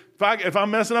night, if I'm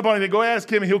messing up on anything, go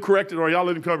ask him, and he'll correct it, or y'all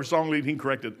let him cover song lead, he can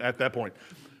correct it at that point.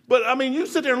 But, I mean, you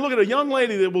sit there and look at a young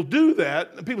lady that will do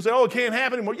that, and people say, oh, it can't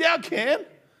happen anymore. Yeah, it can.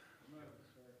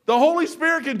 The Holy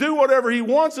Spirit can do whatever he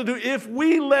wants to do if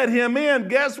we let him in.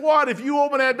 Guess what? If you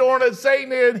open that door and let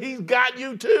Satan in, he's got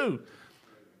you too.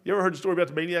 You ever heard the story about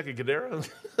the maniac of Gadara?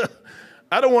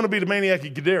 I don't want to be the maniac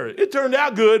of Gadara. It turned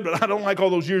out good, but I don't like all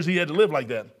those years he had to live like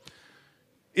that.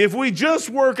 If we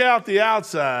just work out the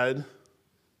outside,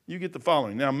 you get the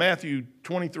following. Now, Matthew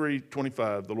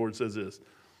 23:25, the Lord says this.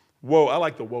 Woe, I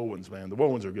like the woe ones, man. The woe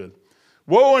ones are good.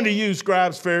 Woe unto you,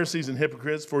 scribes, Pharisees, and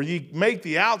hypocrites, for you may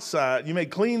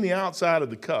clean the outside of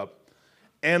the cup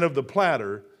and of the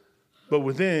platter, but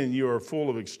within you are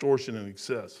full of extortion and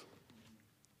excess.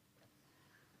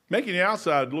 Making the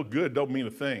outside look good don't mean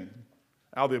a thing.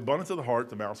 Out of the abundance of the heart,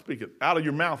 the mouth speaketh. Out of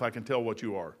your mouth, I can tell what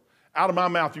you are. Out of my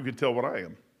mouth, you can tell what I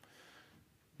am.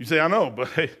 You say, I know, but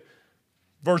hey,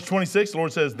 verse 26, the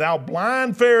Lord says, thou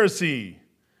blind Pharisee,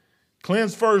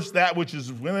 cleanse first that which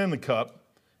is within the cup,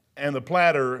 and the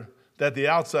platter, that the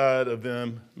outside of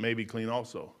them may be clean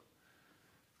also.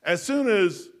 As soon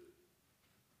as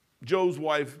Joe's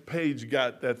wife, Paige,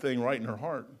 got that thing right in her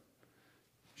heart.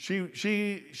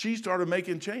 She started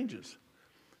making changes.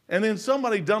 And then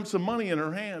somebody dumped some money in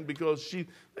her hand because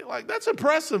they're like, that's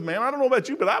impressive, man. I don't know about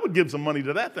you, but I would give some money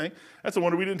to that thing. That's the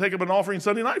wonder we didn't take up an offering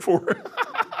Sunday night for.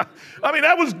 I mean,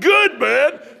 that was good,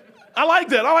 man. I like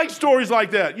that. I like stories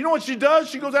like that. You know what she does?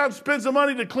 She goes out and spends the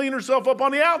money to clean herself up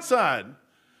on the outside.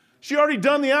 She already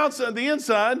done the outside, the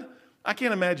inside. I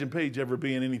can't imagine Paige ever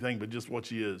being anything but just what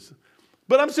she is.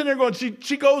 But I'm sitting there going,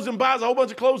 she goes and buys a whole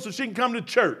bunch of clothes so she can come to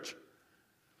church.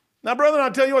 Now, brother,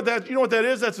 I'll tell you you know what that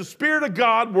is? That's the Spirit of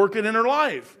God working in her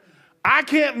life. I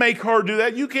can't make her do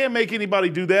that. You can't make anybody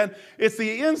do that. It's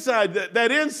the inside.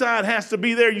 That inside has to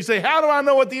be there. You say, how do I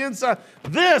know what the inside?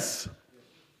 This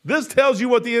tells you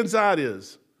what the inside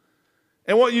is.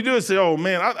 And what you do is say, oh,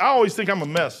 man, I always think I'm a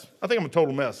mess. I think I'm a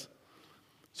total mess.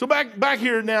 So back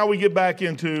here now, we get back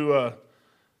into,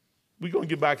 we're going to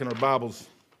get back in our Bibles.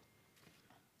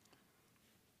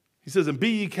 He says, and be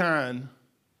ye kind,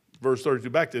 verse 32,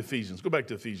 back to Ephesians. Go back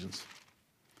to Ephesians.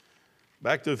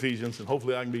 Back to Ephesians, and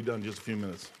hopefully I can be done in just a few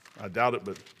minutes. I doubt it,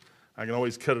 but I can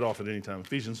always cut it off at any time.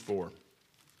 Ephesians 4.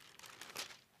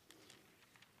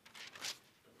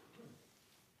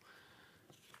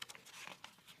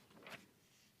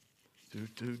 I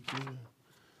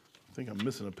think I'm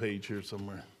missing a page here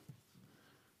somewhere.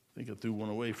 I think I threw one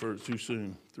away first too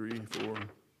soon. 3, 4.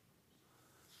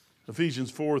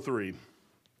 Ephesians 4:3.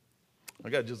 I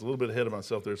got just a little bit ahead of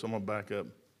myself there, so I'm going to back up.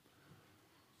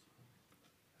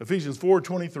 Ephesians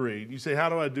 4:23. You say, how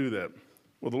do I do that?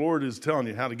 Well, the Lord is telling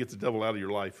you how to get the devil out of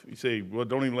your life. You say, well,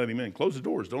 don't even let him in. Close the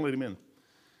doors. Don't let him in.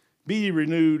 Be ye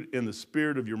renewed in the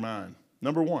spirit of your mind.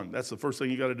 Number one, that's the first thing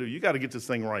you got to do. You got to get this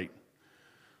thing right.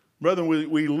 Brethren,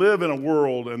 we live in a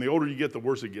world, and the older you get, the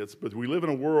worse it gets, but we live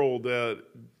in a world that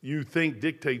you think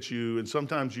dictates you, and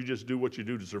sometimes you just do what you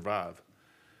do to survive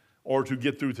or to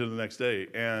get through to the next day.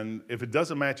 And if it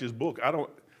doesn't match his book, I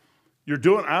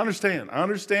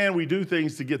understand we do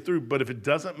things to get through, but if it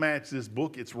doesn't match this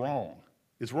book, it's wrong.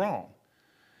 It's wrong.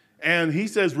 And he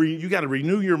says, you got to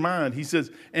renew your mind. He says,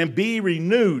 and be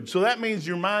renewed. So that means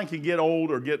your mind can get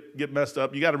old or get messed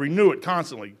up. You got to renew it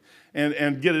constantly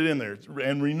and get it in there.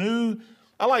 And renew.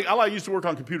 I used to work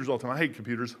on computers all the time. I hate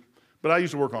computers, but I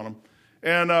used to work on them.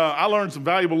 And I learned some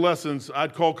valuable lessons.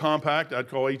 I'd call Compaq, I'd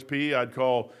call HP, I'd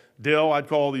call Dell, I'd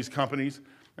call all these companies.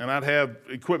 And I'd have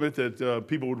equipment that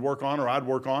people would work on or I'd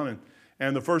work on.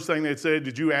 And the first thing they'd say,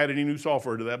 did you add any new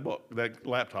software to that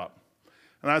laptop?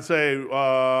 And I'd say,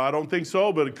 I don't think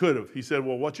so, but it could have. He said,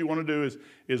 well, what you want to do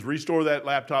is restore that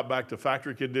laptop back to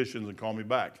factory conditions and call me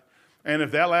back. And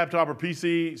if that laptop or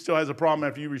PC still has a problem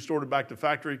after you restored it back to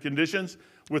factory conditions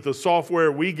with the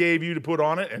software we gave you to put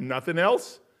on it and nothing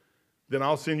else, then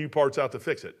I'll send you parts out to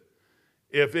fix it.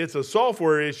 If it's a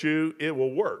software issue, it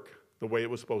will work the way it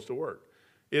was supposed to work.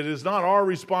 It is not our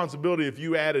responsibility if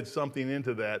you added something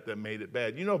into that made it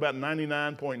bad. You know, about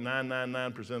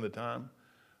 99.999% of the time,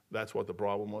 that's what the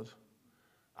problem was.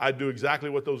 I'd do exactly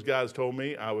what those guys told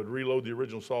me. I would reload the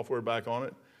original software back on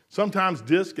it. Sometimes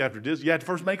disk after disk, you had to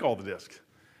first make all the disks.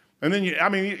 And then, you're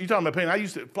talking about pain. I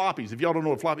used to, floppies. If y'all don't know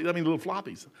what floppies, little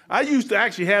floppies. I used to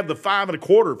actually have the 5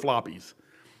 1/4 floppies.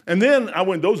 And then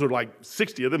those are like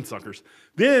 60 of them suckers.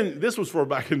 Then this was for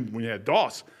back when you had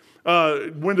DOS.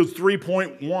 Windows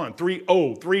 3.1,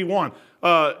 3.0, 3.1.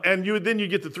 And then you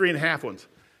get the 3.5 ones.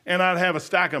 And I'd have a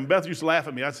stack of them. Beth used to laugh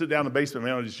at me. I'd sit down in the basement,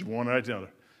 man, I'd just one right down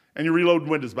there. And you reload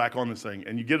Windows back on this thing.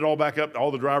 And you get it all back up,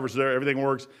 all the drivers there, everything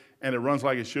works, and it runs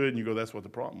like it should, and you go, that's what the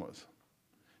problem was.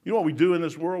 You know what we do in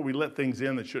this world? We let things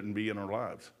in that shouldn't be in our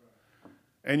lives.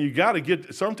 And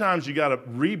sometimes you got to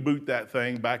reboot that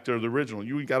thing back to the original.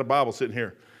 You got a Bible sitting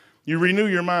here. You renew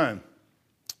your mind.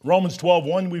 Romans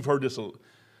 12:1, we've heard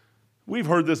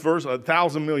this verse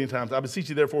 1,000 million times. I beseech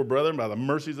you, therefore, brethren, by the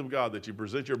mercies of God, that you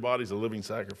present your bodies a living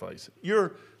sacrifice.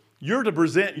 You're to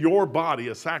present your body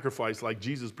a sacrifice like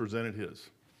Jesus presented his.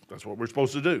 That's what we're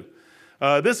supposed to do.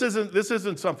 This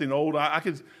isn't something old.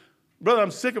 Brother,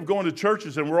 I'm sick of going to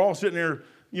churches and we're all sitting there,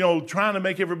 trying to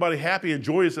make everybody happy and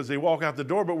joyous as they walk out the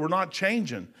door, but we're not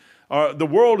changing. The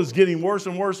world is getting worse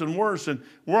and worse and worse, and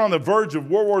we're on the verge of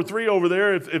World War III over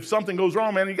there. If something goes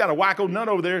wrong, man, you got a wacko nut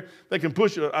over there that can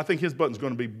push it. I think his button's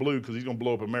going to be blue because he's going to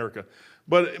blow up America.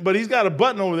 But he's got a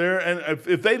button over there, and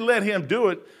if they let him do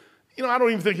it, I don't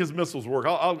even think his missiles work.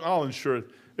 I'll ensure it.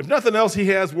 If nothing else he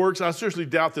has works, I seriously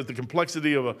doubt that the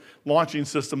complexity of a launching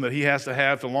system that he has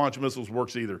to launch missiles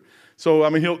works either. So,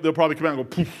 they'll probably come out and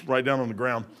go poof right down on the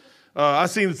ground. I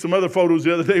seen some other photos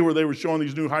the other day where they were showing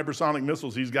these new hypersonic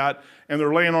missiles he's got, and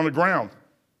they're laying on the ground.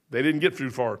 They didn't get too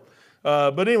far.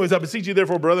 But anyways, I beseech you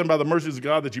therefore, brethren, by the mercies of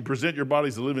God, that you present your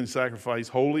bodies a living sacrifice,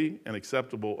 holy and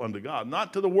acceptable unto God.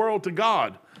 Not to the world, to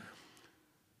God.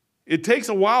 It takes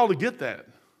a while to get that.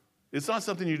 It's not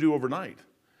something you do overnight.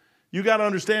 You got to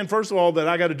understand, first of all, that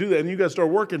I got to do that, and you got to start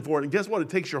working for it. And guess what? It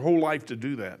takes your whole life to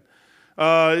do that.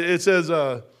 It says,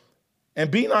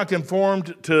 and be not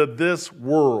conformed to this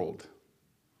world.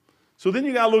 So then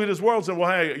you got to look at this world and say, well,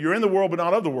 hey, you're in the world, but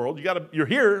not of the world. You're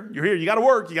here, you got to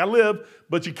work, you got to live,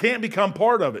 but you can't become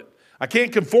part of it. I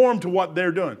can't conform to what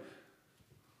they're doing.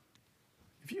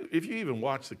 If you even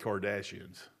watch the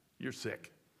Kardashians, you're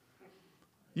sick.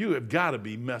 You have got to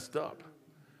be messed up.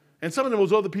 And some of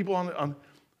those other people on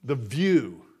The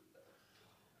View.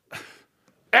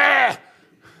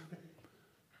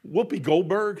 Whoopi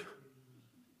Goldberg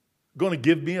going to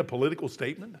give me a political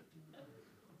statement?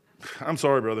 I'm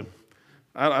sorry, brother.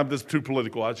 I'm just too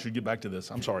political. I should get back to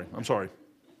this. I'm sorry.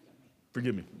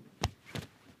 Forgive me.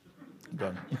 I'm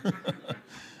done.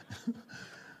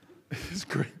 It's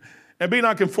great. And be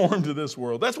not conformed to this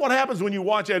world. That's what happens when you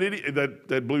watch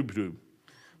that blue tube.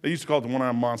 They used to call it the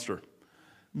one-eyed monster.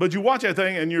 But you watch that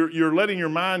thing and you're letting your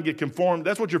mind get conformed.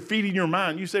 That's what you're feeding your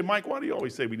mind. You say, Mike, why do you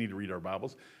always say we need to read our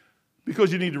Bibles?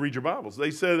 Because you need to read your Bibles.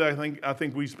 They said, I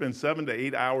think we spend 7 to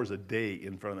 8 hours a day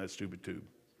in front of that stupid tube.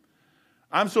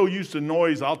 I'm so used to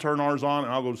noise, I'll turn ours on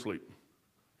and I'll go to sleep.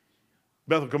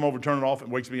 Beth will come over, turn it off, and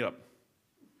wakes me up.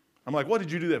 I'm like, what did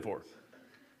you do that for?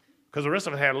 Because the rest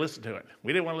of us had to listen to it.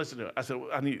 We didn't want to listen to it. I said,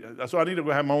 I need to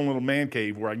go have my own little man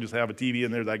cave where I can just have a TV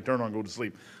in there that I can turn on and go to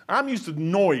sleep. I'm used to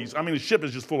noise. I mean, the ship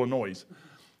is just full of noise.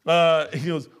 He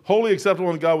goes, wholly acceptable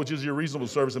unto God, which is your reasonable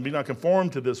service, and be not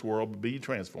conformed to this world, but be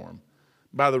transformed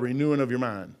by the renewing of your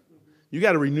mind. You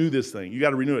got to renew this thing. You got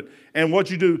to renew it. And what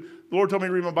you do, the Lord told me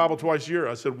to read my Bible twice a year.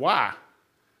 I said, why?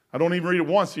 I don't even read it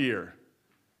once a year.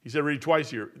 He said, read it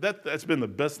twice a year. That's been the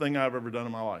best thing I've ever done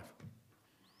in my life.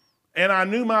 And I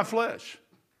knew my flesh.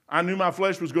 I knew my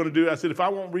flesh was going to do it. I said, if I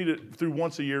won't read it through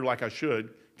once a year like I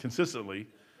should, consistently,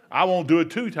 I won't do it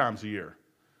 2 times a year.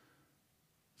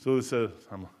 So it says,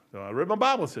 I read my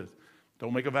Bible. It says,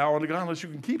 don't make a vow unto God unless you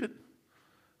can keep it.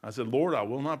 I said, Lord, I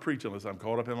will not preach unless I'm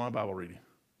caught up in my Bible reading.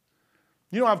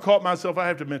 You know, I've caught myself, I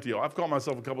have to admit to you, I've caught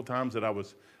myself a couple times that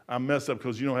I messed up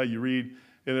because you know how you read,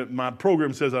 and my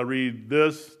program says I read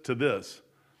this to this.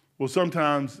 Well,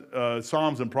 sometimes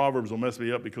Psalms and Proverbs will mess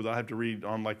me up because I have to read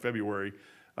on like February.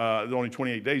 It's only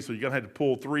 28 days, so you're going to have to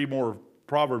pull 3 more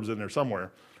Proverbs in there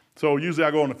somewhere. So usually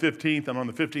I go on the 15th, and on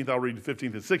the 15th I'll read the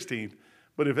 15th and 16th.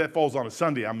 But if that falls on a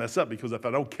Sunday, I mess up because if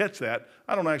I don't catch that,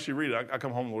 I don't actually read it. I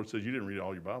come home and the Lord says, you didn't read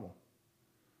all your Bible.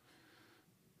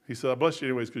 He said, I blessed you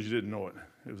anyways because you didn't know it.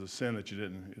 It was a sin that you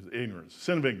didn't. It was ignorance,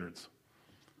 sin of ignorance.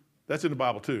 That's in the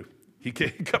Bible too. He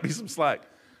cut me some slack.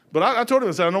 But I told him,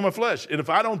 I said, I know my flesh. And if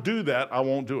I don't do that, I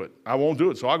won't do it. I won't do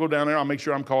it. So I'll go down there. I'll make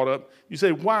sure I'm caught up. You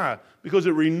say, why? Because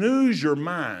it renews your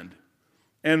mind.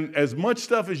 And as much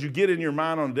stuff as you get in your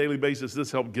mind on a daily basis,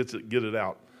 this helps get it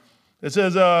out. It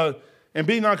says, and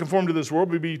be not conformed to this world,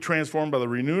 but be transformed by the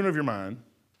renewing of your mind.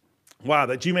 Why?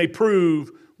 That you may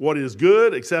prove what is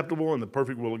good, acceptable, and the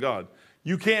perfect will of God.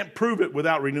 You can't prove it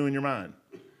without renewing your mind.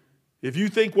 If you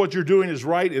think what you're doing is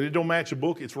right and it don't match a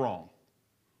book, it's wrong.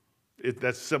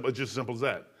 That's simple. It's just as simple as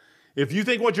that. If you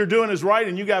think what you're doing is right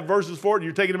and you got verses for it and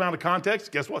you're taking them out of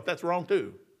context, guess what? That's wrong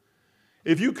too.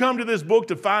 If you come to this book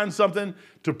to find something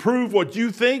to prove what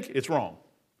you think, it's wrong.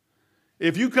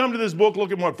 If you come to this book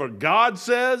looking what for God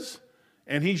says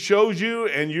and he shows you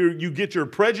and you get your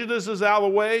prejudices out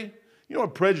of the way, you know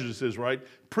what prejudice is, right?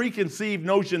 Preconceived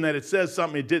notion that it says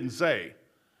something it didn't say.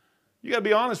 You got to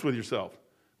be honest with yourself.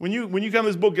 When you come to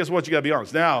this book, guess what? You got to be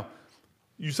honest. Now,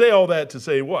 you say all that to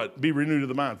say what? Be renewed to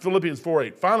the mind. Philippians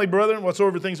 4:8. Finally, brethren,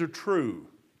 whatsoever things are true.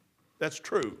 That's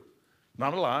true.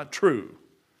 Not a lie. True.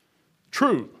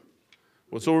 True.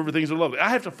 Whatsoever things are lovely. I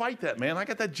have to fight that, man. I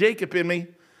got that Jacob in me.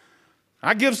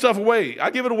 I give stuff away. I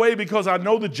give it away because I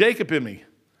know the Jacob in me.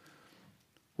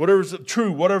 Whatever's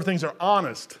true, whatever things are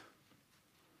honest.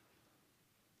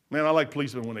 Man, I like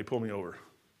policemen when they pull me over.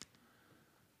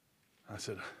 I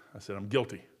said, I'm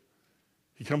guilty.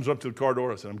 He comes up to the car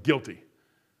door. I said, I'm guilty.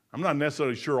 I'm not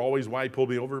necessarily sure always why he pulled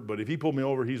me over, but if he pulled me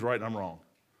over, he's right and I'm wrong.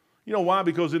 You know why?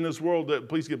 Because in this world, the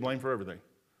police get blamed for everything.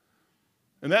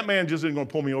 And that man just isn't going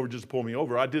to pull me over just to pull me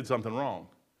over. I did something wrong.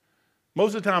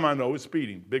 Most of the time I know it's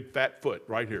speeding. Big fat foot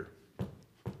right here.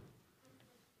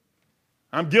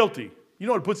 I'm guilty. You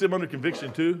know what puts them under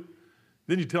conviction too?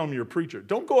 Then you tell them you're a preacher.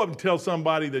 Don't go up and tell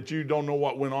somebody that you don't know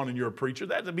what went on and you're a preacher.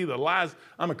 That would be the lies.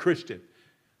 I'm a Christian.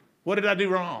 What did I do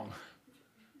wrong?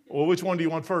 Well, which one do you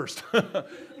want first?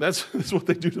 That's what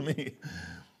they do to me.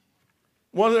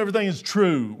 What everything is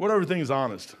true. What everything is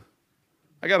honest.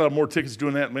 I got more tickets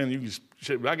doing that, man.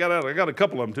 I got a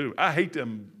couple of them too. I hate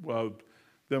them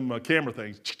camera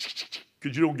things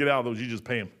because you don't get out of those. You just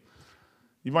pay them.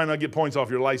 You might not get points off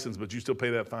your license, but you still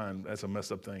pay that fine. That's a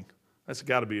messed up thing. That's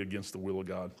got to be against the will of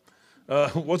God.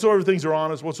 Whatsoever things are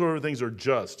honest, whatsoever things are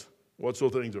just,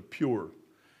 whatsoever things are pure.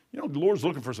 You know, the Lord's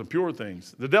looking for some pure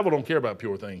things. The devil don't care about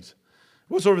pure things.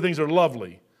 Whatsoever things are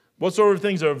lovely, whatsoever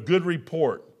things are of good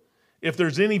report. If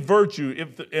there's any virtue,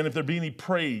 if there be any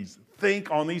praise, think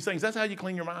on these things. That's how you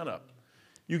clean your mind up.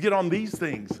 You get on these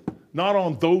things, not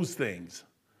on those things.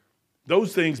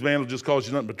 Those things, man, will just cause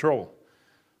you nothing but trouble.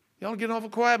 Y'all get awful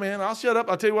quiet, man. I'll shut up.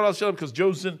 I'll tell you what, I'll shut up because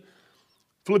Joseph,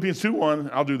 Philippians 2:1,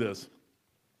 I'll do this.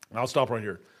 I'll stop right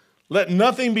here. Let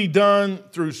nothing be done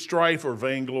through strife or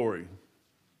vainglory.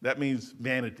 That means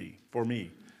vanity for me.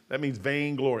 That means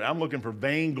vainglory. I'm looking for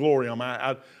vainglory. I'm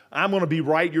going to be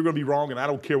right, you're going to be wrong, and I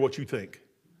don't care what you think.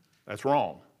 That's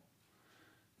wrong.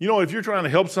 You know, if you're trying to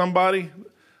help somebody,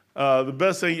 the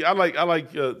best thing, I like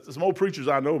some old preachers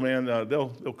I know, man, they'll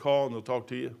call and they'll talk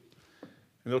to you.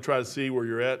 And they'll try to see where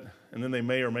you're at, and then they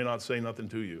may or may not say nothing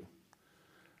to you.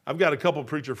 I've got a couple of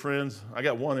preacher friends. I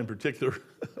got one in particular.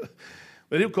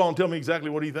 But he'll call and tell me exactly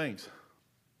what he thinks.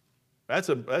 That's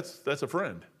a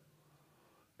friend.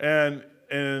 And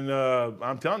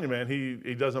I'm telling you, man,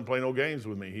 he doesn't play no games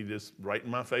with me. He just right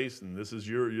in my face, and this is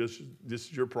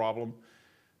your problem.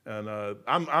 And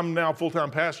I'm now a full-time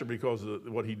pastor because of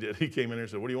what he did. He came in here and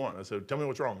said, "What do you want?" I said, "Tell me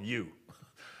what's wrong." You.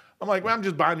 I'm like, "Well, I'm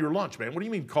just buying your lunch, man. What do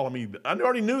you mean calling me?" I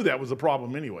already knew that was the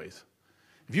problem anyways.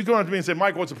 If you come up to me and say,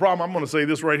 "Mike, what's the problem?" I'm going to say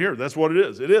this right here. That's what it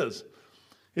is. It is.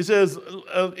 He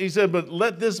said, "But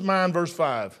let this mind," verse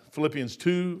 5, Philippians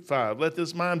 2:5, "let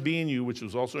this mind be in you, which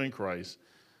was also in Christ,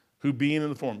 who being in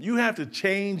the form." You have to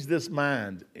change this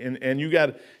mind. And you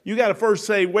got to first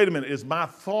say, wait a minute, is my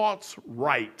thoughts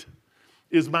right?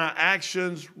 Is my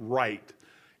actions right?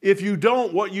 If you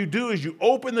don't, what you do is you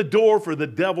open the door for the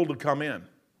devil to come in.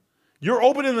 You're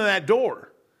opening that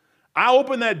door. I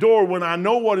open that door when I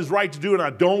know what is right to do and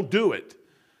I don't do it.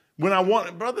 When I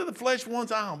want, brother, the flesh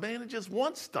wants, oh man, it just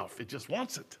wants stuff. It just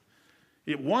wants it.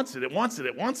 It wants it. It wants it.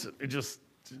 It wants it. It just,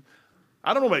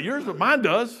 I don't know about yours, but mine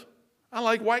does. I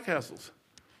like White Castles.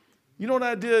 You know what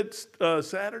I did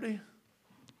Saturday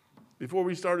before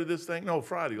we started this thing? No,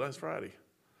 last Friday.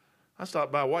 I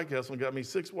stopped by White Castle and got me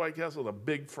 6 White Castles and a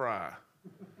big fry.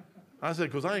 I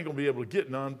said, because I ain't going to be able to get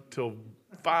none till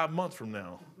 5 months from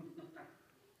now.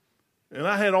 And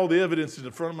I had all the evidence in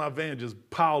the front of my van just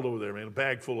piled over there, man, a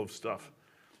bag full of stuff.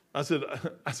 I said,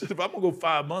 if I'm going to go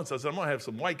 5 months, I said, I'm going to have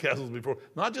some White Castles before.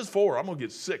 Not just 4, I'm going to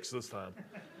get 6 this time.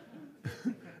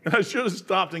 And I should have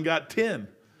stopped and got 10.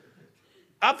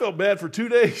 I felt bad for 2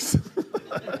 days.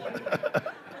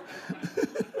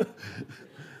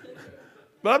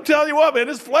 But I'm telling you what, man,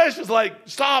 this flesh is like,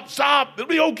 stop. It'll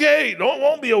be okay. No, it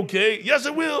won't be okay. Yes,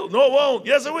 it will. No, it won't.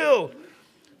 Yes, it will.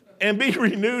 And be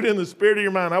renewed in the spirit of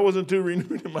your mind. I wasn't too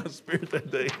renewed in my spirit that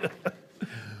day.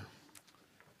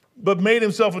 But made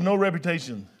himself of no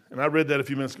reputation. And I read that a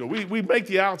few minutes ago. We make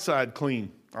the outside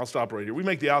clean. I'll stop right here. We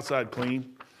make the outside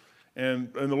clean.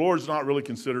 And the Lord's not really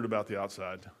considered about the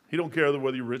outside. He don't care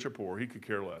whether you're rich or poor. He could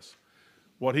care less.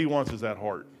 What he wants is that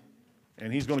heart.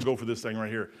 And he's going to go for this thing right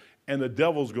here. And the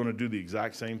devil's going to do the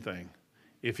exact same thing.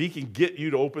 If he can get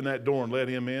you to open that door and let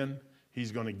him in,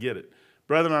 he's going to get it.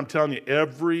 Brethren, I'm telling you,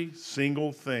 every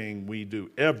single thing we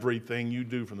do, everything you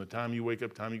do from the time you wake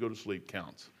up to the time you go to sleep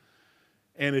counts.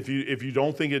 And if you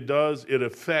don't think it does, it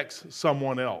affects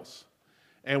someone else.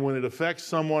 And when it affects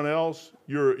someone else,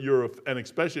 and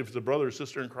especially if it's a brother or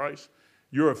sister in Christ,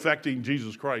 you're affecting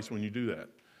Jesus Christ when you do that.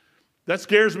 That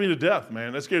scares me to death,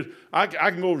 man. I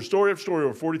can go over story after story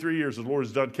over 43 years the Lord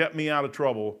has kept me out of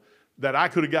trouble that I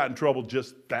could have gotten in trouble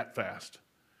just that fast.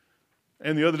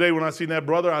 And the other day when I seen that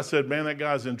brother, I said, man, that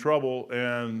guy's in trouble.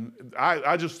 And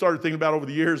I just started thinking about over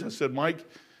the years. I said, Mike,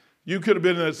 you could have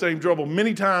been in that same trouble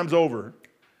many times over,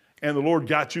 and the Lord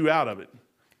got you out of it.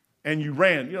 And you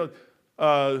ran. You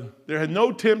know, there had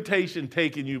no temptation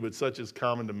taken you, but such is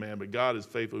common to man. But God is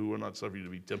faithful, who will not suffer you to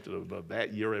be tempted above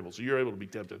that. You're able. So you're able to be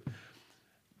tempted.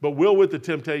 But will with the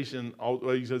temptation,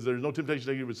 he says, there's no temptation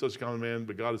taken you, but such a common man.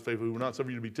 But God is faithful, who will not suffer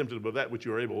you to be tempted above that which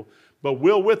you are able. But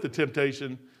will with the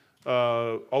temptation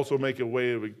also make a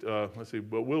way of,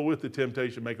 but will with the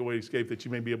temptation make a way of escape that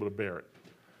you may be able to bear it.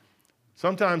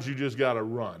 Sometimes you just got to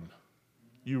run.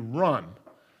 You run.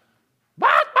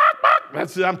 Bark, bark, bark.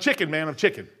 That's it. I'm chicken, man. I'm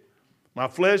chicken. My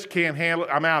flesh can't handle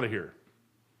it. I'm out of here.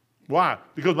 Why?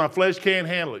 Because my flesh can't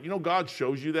handle it. You know, God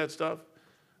shows you that stuff.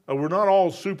 We're not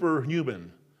all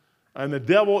superhuman. And the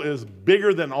devil is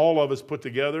bigger than all of us put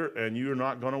together, and you're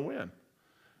not going to win.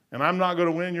 And I'm not going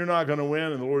to win, you're not going to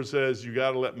win. And the Lord says, you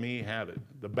got to let me have it.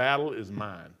 The battle is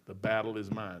mine. The battle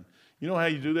is mine. You know how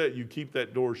you do that? You keep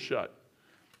that door shut.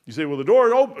 You say, well, the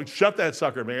door open. Shut that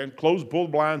sucker, man. Close, pull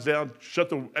the blinds down, shut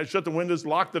the windows,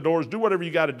 lock the doors, do whatever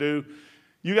you got to do.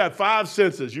 You got 5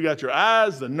 senses. You got your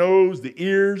eyes, the nose, the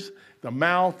ears, the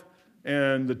mouth,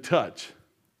 and the touch.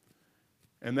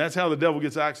 And that's how the devil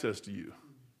gets access to you.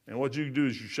 And what you do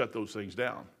is you shut those things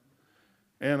down.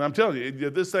 And I'm telling you,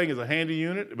 this thing is a handy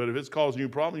unit, but if it's causing you a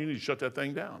problem, you need to shut that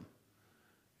thing down.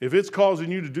 If it's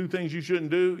causing you to do things you shouldn't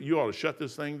do, you ought to shut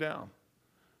this thing down.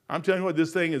 I'm telling you what,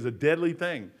 this thing is a deadly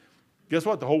thing. Guess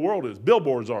what? The whole world is.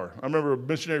 Billboards are. I remember a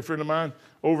missionary friend of mine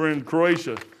over in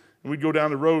Croatia, and we'd go down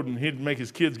the road, and he'd make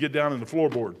his kids get down in the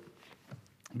floorboard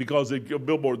because their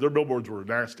billboards were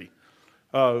nasty.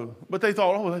 But they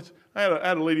thought, I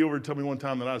had a lady over tell me one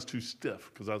time that I was too stiff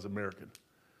because I was American.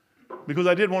 Because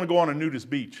I didn't want to go on a nudist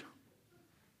beach.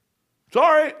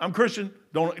 Sorry, I'm Christian.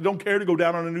 Don't care to go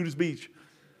down on a nudist beach.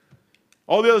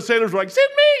 All the other sailors were like, send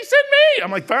me.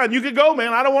 I'm like, fine, you can go,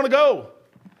 man. I don't want to go.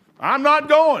 I'm not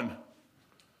going.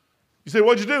 You say,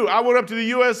 what'd you do? I went up to the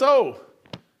USO.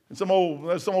 And some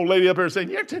old lady up there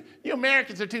saying, you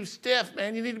Americans are too stiff,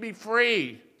 man. You need to be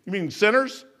free. You mean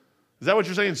sinners? Is that what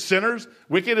you're saying, sinners?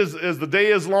 Wicked as the day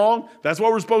is long? That's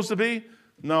what we're supposed to be?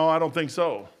 No, I don't think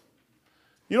so.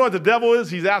 You know what the devil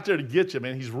is? He's out there to get you,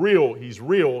 man. He's real. He's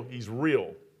real. He's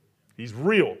real. He's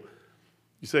real.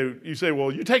 You say,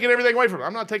 well, you're taking everything away from him.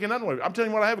 I'm not taking nothing away from him. I'm telling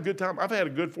you what, I have a good time. I've had a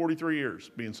good 43 years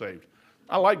being saved.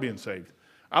 I like being saved.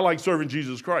 I like serving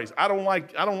Jesus Christ. I don't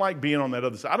like being on that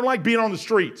other side. I don't like being on the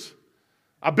streets.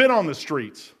 I've been on the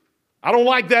streets. I don't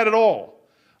like that at all.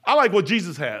 I like what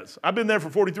Jesus has. I've been there for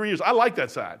 43 years. I like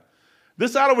that side.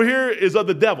 This side over here is of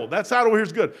the devil. That side over here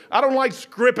is good. I don't like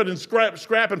scripping and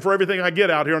scrapping for everything I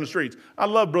get out here on the streets. I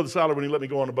love Brother Siler when he let me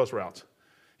go on the bus routes.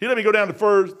 He let me go down to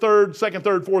 1st, 3rd, 2nd,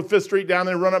 3rd, 4th, 5th Street, down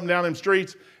there, run up and down them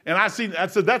streets. And I said,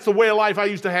 that's the way of life I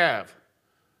used to have.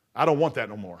 I don't want that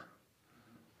no more.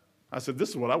 I said, this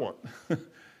is what I want.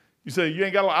 You say, you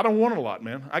ain't got a lot. I don't want a lot,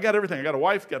 man. I got everything. I got a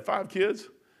wife, got 5 kids.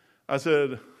 I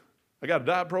said, I got a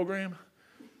diet program.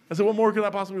 I said, what more could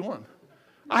I possibly want?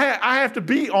 I have to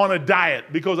be on a diet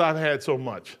because I've had so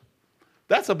much.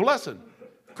 That's a blessing.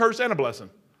 Curse and a blessing.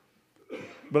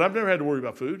 But I've never had to worry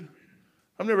about food.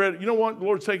 I've never had, you know what? The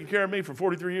Lord's taken care of me for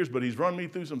 43 years, but he's run me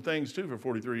through some things too for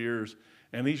 43 years.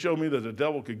 And he showed me that the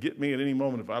devil could get me at any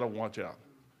moment if I don't watch out.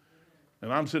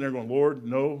 And I'm sitting there going, Lord,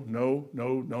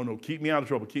 no. Keep me out of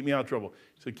trouble. Keep me out of trouble.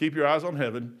 He said, keep your eyes on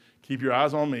heaven. Keep your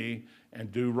eyes on me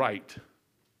and do right.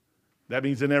 That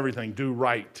means in everything, do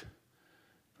right.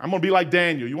 I'm going to be like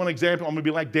Daniel. You want an example? I'm going to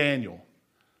be like Daniel.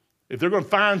 If they're going to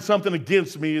find something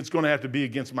against me, it's going to have to be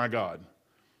against my God.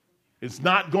 It's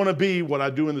not going to be what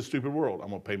I do in the stupid world. I'm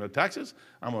going to pay my taxes.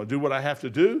 I'm going to do what I have to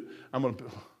do. I'm going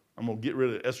to get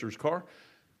rid of Esther's car.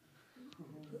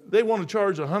 They want to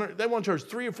charge They want to charge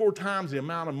 3 or 4 times the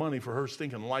amount of money for her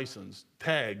stinking license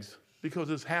tags because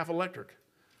it's half electric.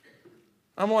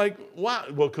 I'm like, why?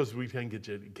 Well, because we can't get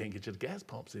you the gas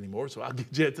pumps anymore, so I'll get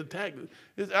you at the tag.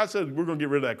 I said, we're going to get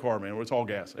rid of that car, man. It's all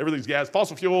gas. Everything's gas.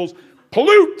 Fossil fuels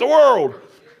pollute the world.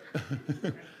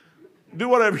 Do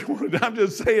whatever you want to do. I'm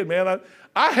just saying, man,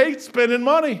 I hate spending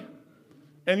money.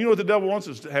 And you know what the devil wants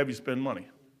is to have you spend money.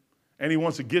 And he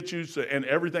wants to get you, and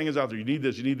everything is out there. You need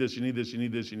this, you need this, you need this, you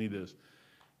need this, you need this.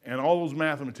 And all those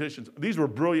mathematicians, these were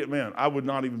brilliant men. I would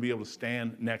not even be able to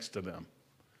stand next to them.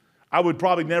 I would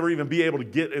probably never even be able to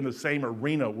get in the same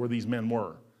arena where these men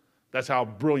were. That's how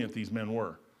brilliant these men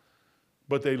were.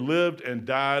 But they lived and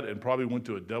died and probably went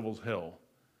to a devil's hell,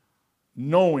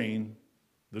 knowing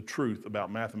the truth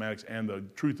about mathematics and the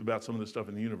truth about some of the stuff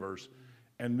in the universe,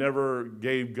 and never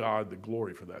gave God the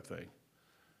glory for that thing.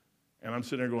 And I'm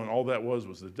sitting there going, all that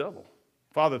was the devil.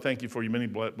 Father, thank you for your many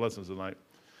blessings tonight.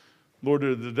 Lord,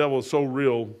 the devil is so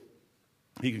real.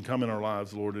 He can come in our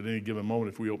lives, Lord, at any given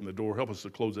moment if we open the door. Help us to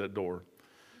close that door.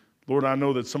 Lord, I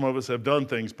know that some of us have done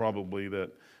things probably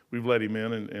that we've let him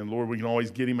in, and Lord, we can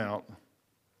always get him out,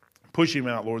 push him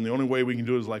out, Lord, and the only way we can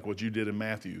do it is like what you did in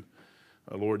Matthew.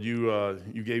 Lord, you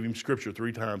gave him scripture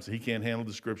 3 times. He can't handle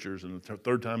the scriptures, and the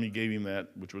 3rd time you gave him that,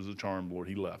 which was a charm, Lord,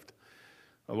 he left.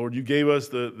 Lord, you gave us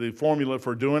the formula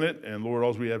for doing it, and Lord,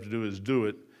 all we have to do is do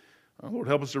it. Lord,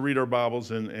 help us to read our Bibles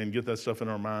and get that stuff in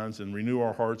our minds and renew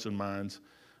our hearts and minds.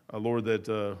 Lord,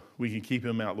 that we can keep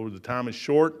him out. Lord, the time is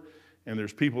short, and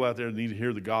there's people out there that need to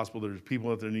hear the gospel. There's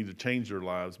people out there that need to change their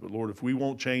lives. But Lord, if we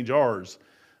won't change ours,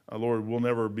 Lord, we'll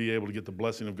never be able to get the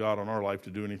blessing of God on our life to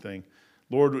do anything.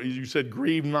 Lord, you said,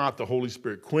 grieve not the Holy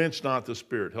Spirit. Quench not the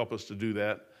Spirit. Help us to do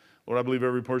that. Lord, I believe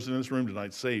every person in this room tonight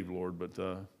is saved, Lord, but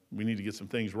we need to get some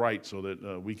things right so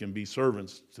that we can be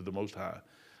servants to the Most High.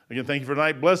 Again, thank you for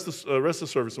tonight. Bless the rest of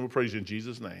the service, and we'll praise you in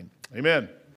Jesus' name. Amen.